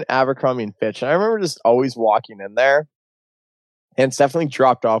 Hollister and Abercrombie and Fitch. And I remember just always walking in there, and it's definitely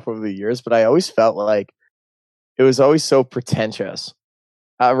dropped off over the years. But I always felt like it was always so pretentious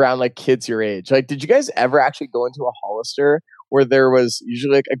around like kids your age. Like, did you guys ever actually go into a Hollister where there was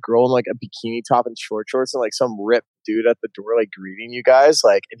usually like a girl in like a bikini top and short shorts and like some ripped dude at the door like greeting you guys,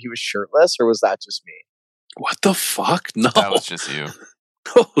 like, and he was shirtless, or was that just me? What the fuck? No, That was just you.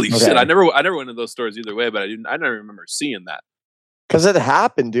 Holy Okay. shit! I never went to those stores either way, but I never remember seeing that. Because it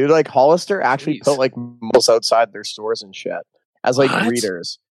happened, dude. Like Hollister actually Jeez. put like models outside their stores and shit as like What?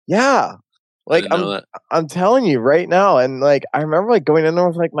 greeters. Yeah. Like Didn't know that. I'm telling you right now, and like I remember like going in there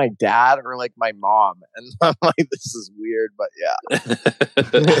with like my dad or like my mom, and I'm like, this is weird, but yeah.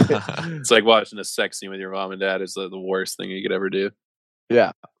 It's like watching a sex scene with your mom and dad is the worst thing you could ever do.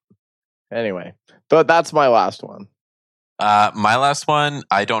 Yeah. Anyway, but that's my last one. My last one,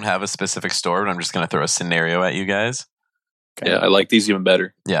 I don't have a specific store, but I'm just going to throw a scenario at you guys. Yeah, I like these even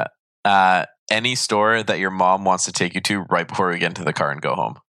better. Any store that your mom wants to take you to right before we get into the car and go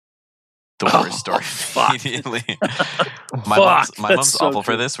home. The worst store fuck. immediately. Fuck, my that's mom's so awful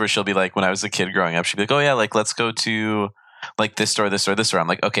for true. this, where she'll be like, when I was a kid growing up, she'd be like, oh yeah, like let's go to like this store, this store, this store. I'm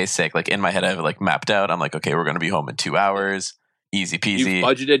like, okay, sick. Like in my head, I have it like mapped out. I'm like, okay, we're going to be home in 2 hours. Easy peasy. You've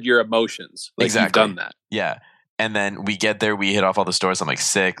budgeted your emotions. Like Exactly. You've done that. Yeah. And then we get there, we hit off all the stores. I'm like,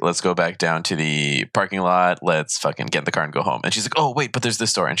 sick, let's go back down to the parking lot. Let's fucking get in the car and go home. And she's like, oh, wait, but there's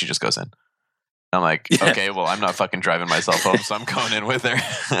this store. And she just goes in. I'm like, Yeah. okay, well, I'm not fucking driving myself home, so I'm going in with her.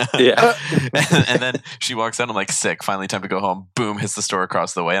 Yeah. and then she walks out. I'm like, sick, finally time to go home. Boom, hits the store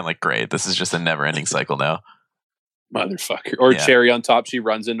across the way. I'm like, great, this is just a never ending cycle now. Motherfucker. Or Yeah. cherry on top, she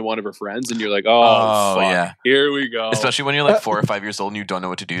runs into one of her friends and you're like, oh fuck, yeah. here we go. Especially when you're like 4 or 5 years old and you don't know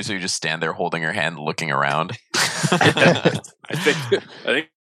what to do, so you just stand there holding her hand, looking around. I think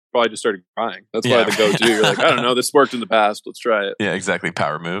probably just started crying. That's Yeah. why the go-to. You're like, I don't know, this worked in the past. Let's try it. Yeah, exactly.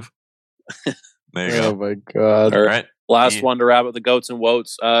 Power move. There you Oh go. my god. All right. Last Yeah. one to wrap up the goats and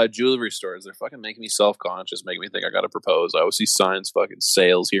woats. Jewelry stores. They're fucking making me self-conscious, making me think I gotta propose. I always see signs, fucking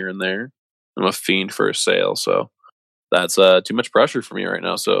sales here and there. I'm a fiend for a sale, so that's too much pressure for me right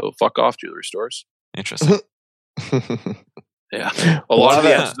now. So fuck off, jewelry stores. Interesting. Yeah. A lot of the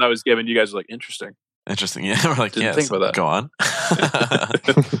Love it. answers I was giving, you guys are like, interesting. Interesting. Yeah, we're like, Didn't yes, think about that. go on.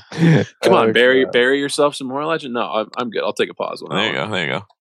 Come on, Oh, bury God. yourself some more legend. No, I'm good. I'll take a pause on that. There you one. go. There you go.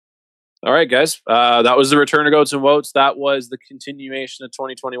 All right, guys. That was the return of Goats and Woats. That was the continuation of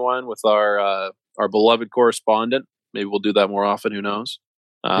 2021 with our beloved correspondent. Maybe we'll do that more often. Who knows?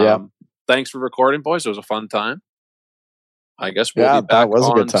 Yeah. Thanks for recording, boys. It was a fun time. I guess we'll Yeah, be back that was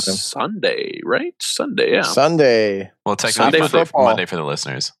a on good time. Sunday, right? Sunday, yeah. Sunday. Well, technically Sunday Monday, football. Monday for the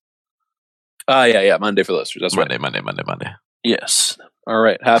listeners. Yeah. Monday for the listeners. That's right. Monday. Yes. All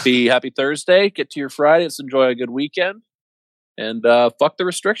right. Happy Thursday. Get to your Friday. Let's enjoy a good weekend. And fuck the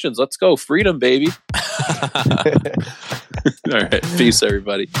restrictions. Let's go. Freedom, baby. All right. Peace,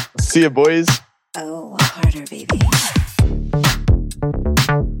 everybody. See you, boys. Oh, harder, baby.